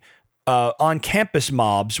by on-campus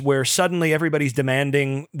mobs, where suddenly everybody's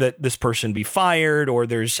demanding that this person be fired, or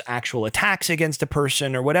there's actual attacks against a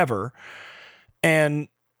person or whatever. And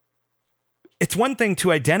it's one thing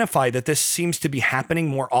to identify that this seems to be happening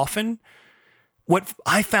more often. What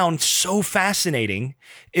I found so fascinating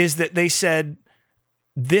is that they said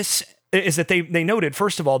they noted,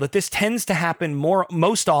 first of all, that this tends to happen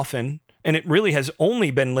most often, and it really has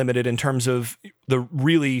only been limited in terms of the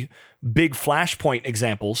really big flashpoint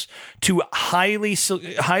examples, to highly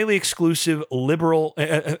exclusive liberal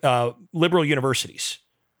universities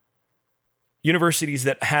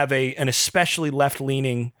that have an especially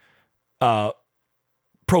left-leaning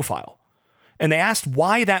profile. And they asked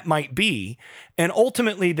why that might be, and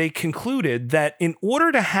ultimately they concluded that in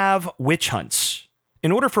order to have witch hunts,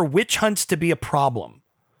 in order for witch hunts to be a problem,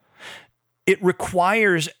 it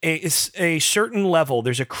requires a certain level.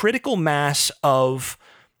 There's a critical mass of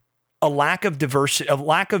a lack of diversity, of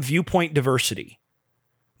lack of viewpoint diversity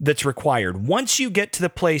that's required. Once you get to the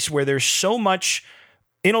place where there's so much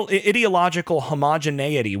ideological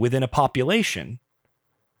homogeneity within a population,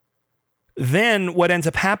 then what ends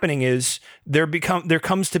up happening is there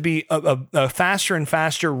comes to be a faster and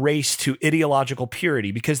faster race to ideological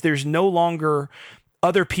purity, because there's no longer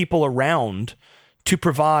other people around to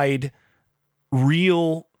provide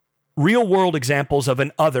real world examples of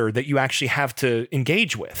an other that you actually have to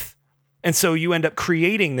engage with. And so you end up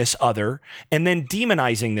creating this other and then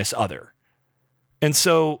demonizing this other. And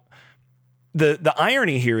so the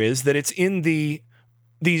irony here is that it's in the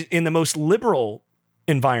most liberal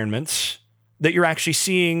environments that you're actually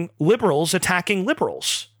seeing liberals attacking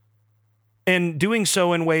liberals, and doing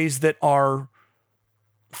so in ways that are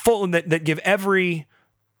full, that give every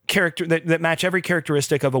character, that match every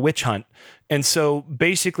characteristic of a witch hunt. And so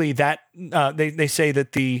basically that they say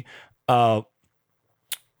that the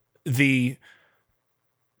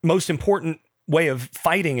most important way of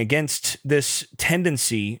fighting against this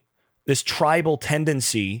tendency, this tribal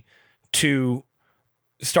tendency to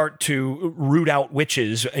start to root out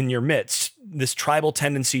witches in your midst, this tribal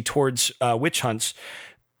tendency towards witch hunts,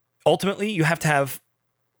 ultimately you have to have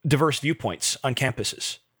diverse viewpoints on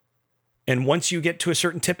campuses. And once you get to a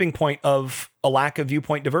certain tipping point of a lack of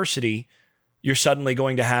viewpoint diversity, you're suddenly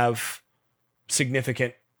going to have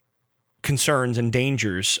significant concerns and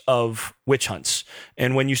dangers of witch hunts.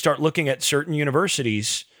 And when you start looking at certain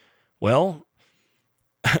universities, well,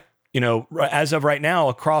 as of right now,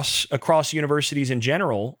 across universities in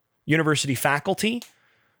general, university faculty,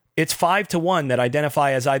 it's 5-1 that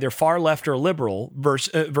identify as either far left or liberal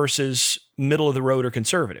versus middle of the road or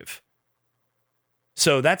conservative.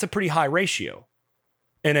 So that's a pretty high ratio.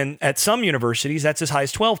 And at some universities, that's as high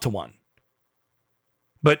as 12-1.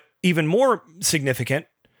 But even more significant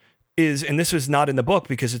is, and this was not in the book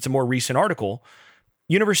because it's a more recent article,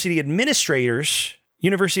 university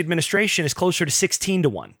administration is closer to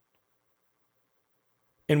 16-1.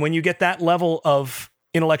 And when you get that level of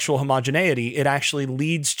intellectual homogeneity, it actually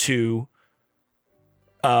leads to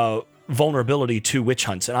vulnerability to witch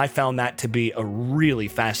hunts. And I found that to be a really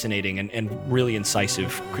fascinating and really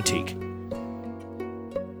incisive critique.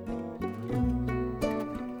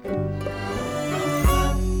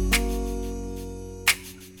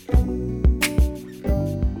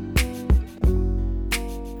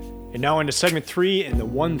 And now into segment 3 and the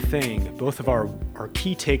one thing, both of our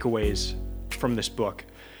key takeaways from this book.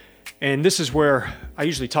 And this is where I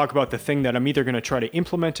usually talk about the thing that I'm either going to try to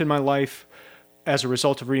implement in my life as a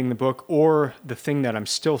result of reading the book, or the thing that I'm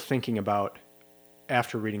still thinking about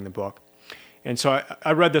after reading the book. And so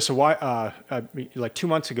I read this like 2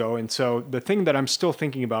 months ago. And so the thing that I'm still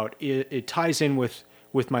thinking about, it ties in with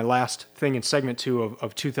my last thing in segment 2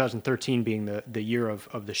 of 2013 being the year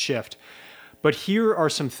of the shift. But here are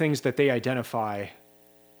some things that they identify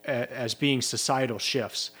as being societal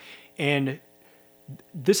shifts. And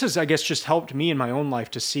this has, I guess, just helped me in my own life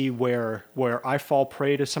to see where I fall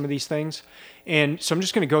prey to some of these things. And so I'm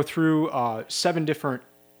just going to go through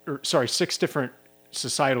 6 different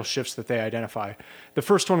societal shifts that they identify. The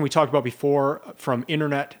first one we talked about before, from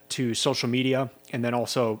internet to social media, and then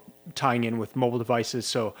also tying in with mobile devices.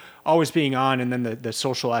 So always being on, and then the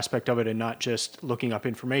social aspect of it, and not just looking up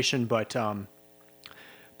information, but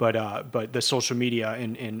the social media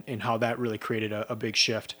and how that really created a big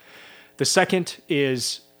shift. The second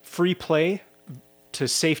is free play to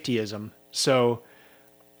safetyism. So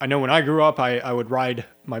I know when I grew up, I would ride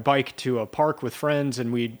my bike to a park with friends,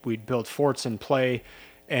 and we'd build forts and play.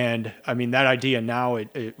 And I mean, that idea now,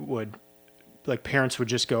 it would, like, parents would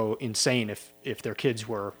just go insane if their kids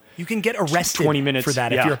were. You can get arrested 20 minutes for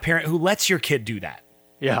that if you're a parent who lets your kid do that.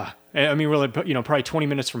 Yeah. I mean, really, probably 20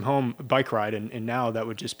 minutes from home, bike ride. And now that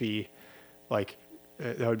would just be like,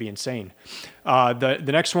 that would be insane. The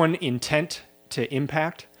next one, intent to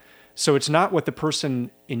impact. So it's not what the person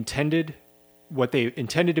intended, what they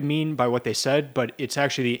intended to mean by what they said, but it's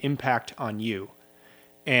actually the impact on you.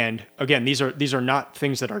 And again, these are not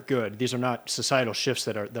things that are good. These are not societal shifts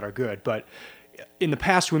that are good. But in the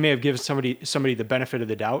past, we may have given somebody the benefit of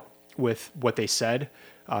the doubt with what they said.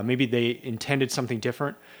 Maybe they intended something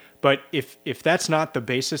different. But if that's not the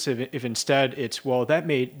basis, if instead it's, well, that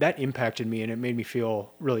impacted me and it made me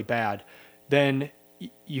feel really bad, then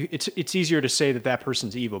it's easier to say that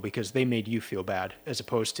person's evil because they made you feel bad, as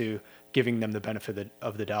opposed to giving them the benefit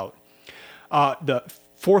of the doubt. The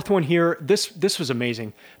fourth one here, this was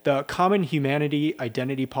amazing. The common humanity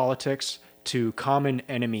identity politics to common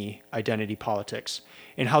enemy identity politics.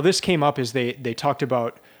 And how this came up is they talked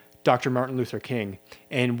about Dr. Martin Luther King.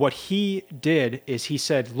 And what he did is he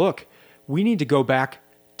said, look, we need to go back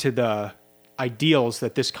to the ideals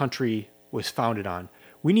that this country was founded on.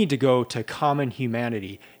 We need to go to common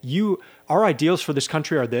humanity. Our ideals for this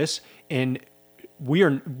country are this, and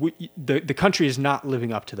the country is not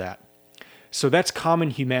living up to that. So that's common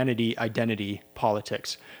humanity identity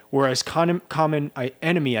politics. Whereas common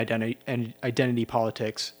enemy identity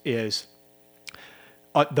politics is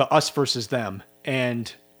the us versus them.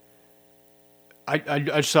 And I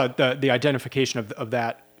just thought the identification of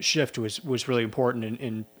that shift was really important.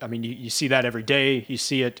 And I mean, you see that every day. You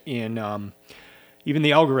see it in even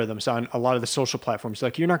the algorithms on a lot of the social platforms.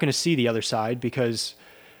 Like, you're not going to see the other side because,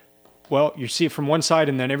 well, you see it from one side,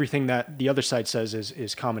 and then everything that the other side says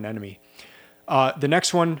is common enemy. The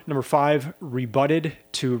next one, number 5, rebutted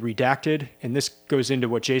to redacted. And this goes into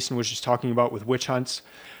what Jason was just talking about with witch hunts.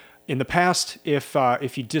 In the past, if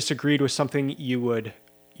you disagreed with something, you would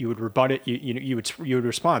rebut it. You would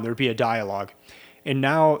respond. There would be a dialogue. And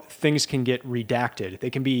now things can get redacted.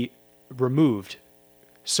 They can be removed.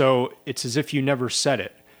 So it's as if you never said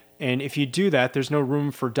it. And if you do that, there's no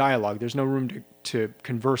room for dialogue. There's no room to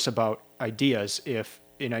converse about ideas. If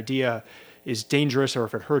an idea is dangerous or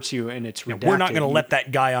if it hurts you and it's redacted. We're not going to let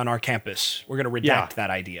that guy on our campus. We're going to redact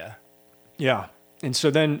that idea. Yeah. And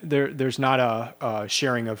so then there's not a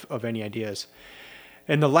sharing of any ideas.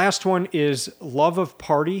 And the last one is love of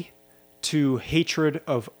party to hatred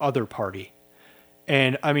of other party.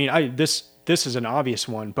 And I mean, this is an obvious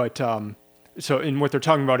one, but and what they're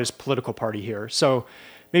talking about is political party here. So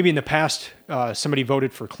maybe in the past, somebody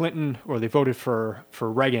voted for Clinton or they voted for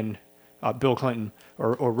Reagan, Bill Clinton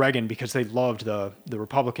or Reagan because they loved the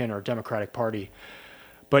Republican or Democratic Party.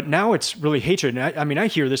 But now it's really hatred. And I mean, I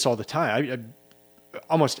hear this all the time.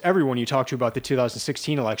 Almost everyone you talk to about the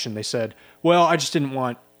 2016 election, they said, well, I just didn't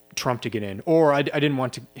want Trump to get in, or I didn't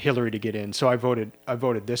want Hillary to get in, so I voted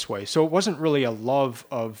this way. So it wasn't really a love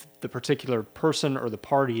of the particular person or the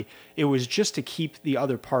party. It was just to keep the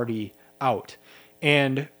other party out.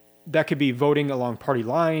 And that could be voting along party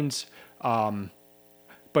lines,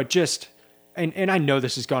 but just, and I know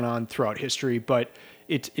this has gone on throughout history, but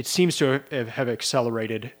it seems to have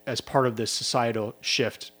accelerated as part of this societal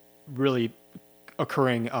shift, really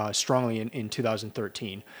occurring strongly in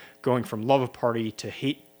 2013, going from love of party to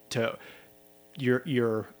hate to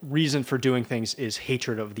your reason for doing things is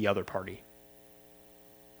hatred of the other party.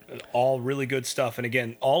 All really good stuff. And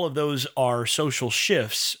again, all of those are social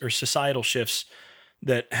shifts or societal shifts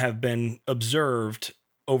that have been observed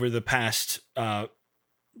over the past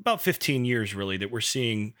about 15 years, really, that we're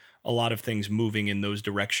seeing a lot of things moving in those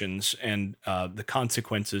directions. And the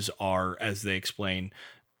consequences are, as they explain,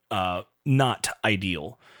 not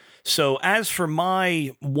ideal. So as for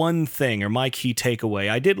my one thing or my key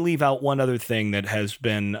takeaway, I did leave out one other thing that has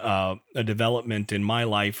been a development in my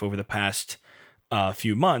life over the past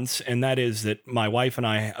few months, and that is that my wife and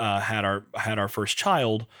I had our first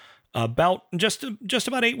child about just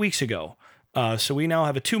about 8 weeks ago. So we now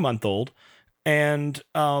have a 2-month-old, and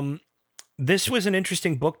this was an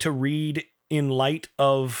interesting book to read in light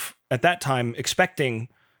of, at that time, expecting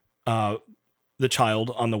the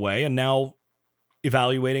child on the way, and now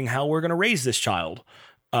evaluating how we're going to raise this child.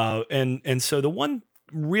 And so the one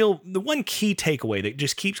key takeaway that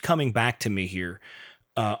just keeps coming back to me here,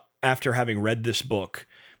 after having read this book,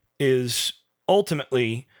 is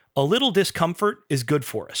ultimately a little discomfort is good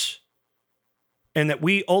for us. And that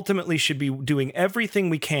we ultimately should be doing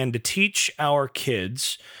everything we can to teach our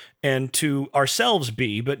kids and to ourselves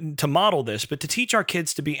but to model this, but to teach our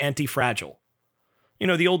kids to be anti-fragile. You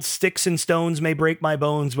know, the old sticks and stones may break my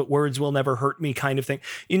bones, but words will never hurt me kind of thing.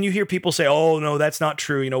 And you hear people say, oh, no, that's not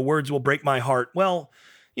true. You know, words will break my heart. Well,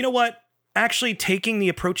 you know what? Actually taking the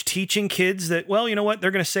approach, teaching kids that, well, you know what?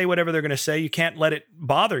 They're going to say whatever they're going to say. You can't let it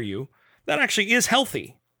bother you. That actually is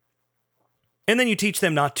healthy. And then you teach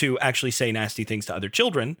them not to actually say nasty things to other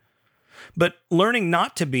children, but learning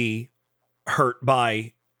not to be hurt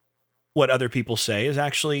by what other people say is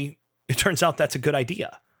actually, it turns out that's a good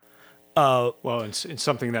idea. Well, it's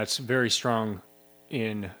something that's very strong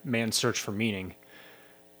in man's search for meaning.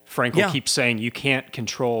 Frankl keeps saying you can't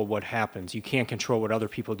control what happens. You can't control what other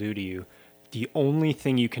people do to you. The only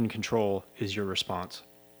thing you can control is your response.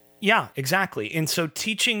 Yeah, exactly. And so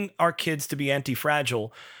teaching our kids to be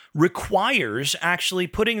anti-fragile requires actually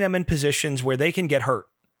putting them in positions where they can get hurt,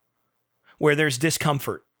 where there's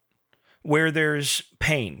discomfort, where there's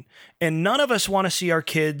pain. And none of us want to see our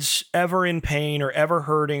kids ever in pain or ever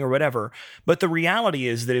hurting or whatever. But the reality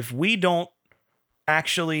is that if we don't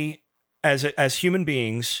actually, as human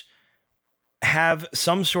beings, have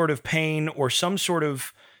some sort of pain or some sort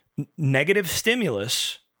of negative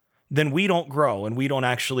stimulus, then we don't grow and we don't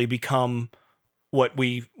actually become what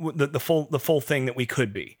the full thing that we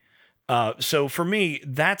could be. So for me,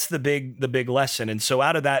 that's the big lesson. And so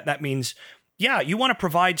out of that means, yeah, you want to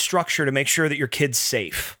provide structure to make sure that your kid's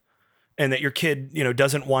safe and that your kid,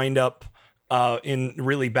 doesn't wind up in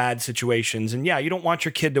really bad situations. And yeah, you don't want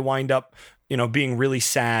your kid to wind up, being really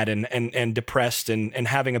sad and depressed and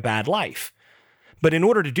having a bad life. But in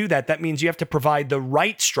order to do that, that means you have to provide the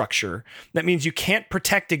right structure. That means you can't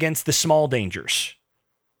protect against the small dangers.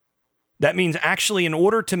 That means actually, in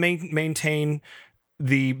order to maintain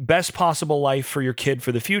the best possible life for your kid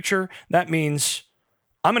for the future, that means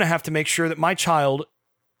I'm going to have to make sure that my child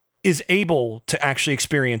is able to actually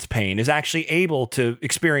experience pain, is actually able to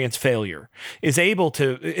experience failure,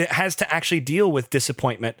 it has to actually deal with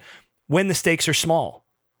disappointment when the stakes are small.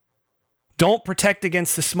 Don't protect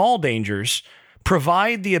against the small dangers.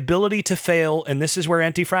 Provide the ability to fail, and this is where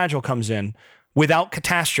Anti-Fragile comes in, without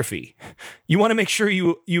catastrophe. You want to make sure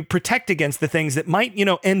you protect against the things that might,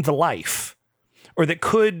 end the life, or that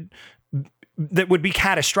would be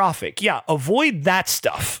catastrophic. Yeah, avoid that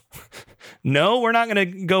stuff. No, we're not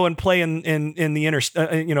going to go and play in the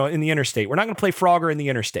interstate. We're not going to play Frogger in the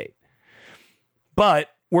interstate. But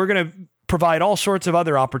we're going to provide all sorts of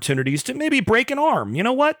other opportunities to maybe break an arm. You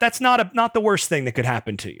know what? That's not the worst thing that could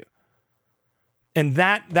happen to you. And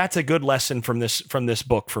that's a good lesson from this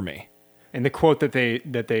book for me. And the quote that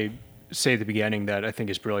they say at the beginning that I think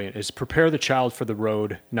is brilliant is, "Prepare the child for the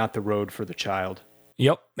road, not the road for the child."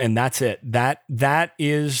 Yep, and that's it. That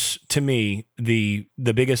is, to me, the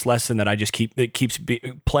biggest lesson that I just keeps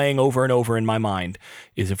playing over and over in my mind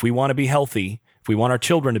is, if we want to be healthy, if we want our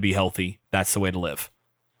children to be healthy, that's the way to live.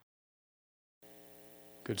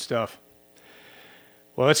 Good stuff.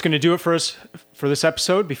 Well, that's going to do it for us for this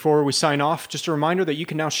episode. Before we sign off, just a reminder that you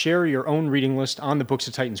can now share your own reading list on the Books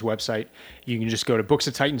of Titans website. You can just go to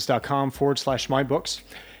booksoftitans.com/mybooks.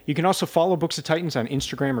 You can also follow Books of Titans on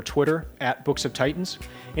Instagram or Twitter @Books of Titans.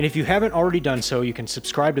 And if you haven't already done so, you can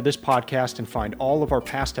subscribe to this podcast and find all of our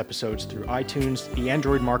past episodes through iTunes, the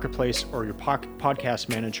Android Marketplace, or your podcast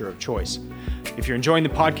manager of choice. If you're enjoying the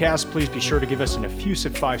podcast, please be sure to give us an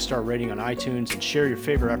effusive 5-star rating on iTunes and share your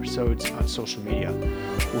favorite episodes on social media.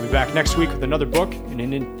 We'll be back next week with another book, and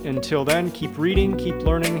until then, keep reading, keep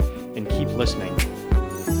learning, and keep listening.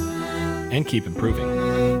 And keep improving.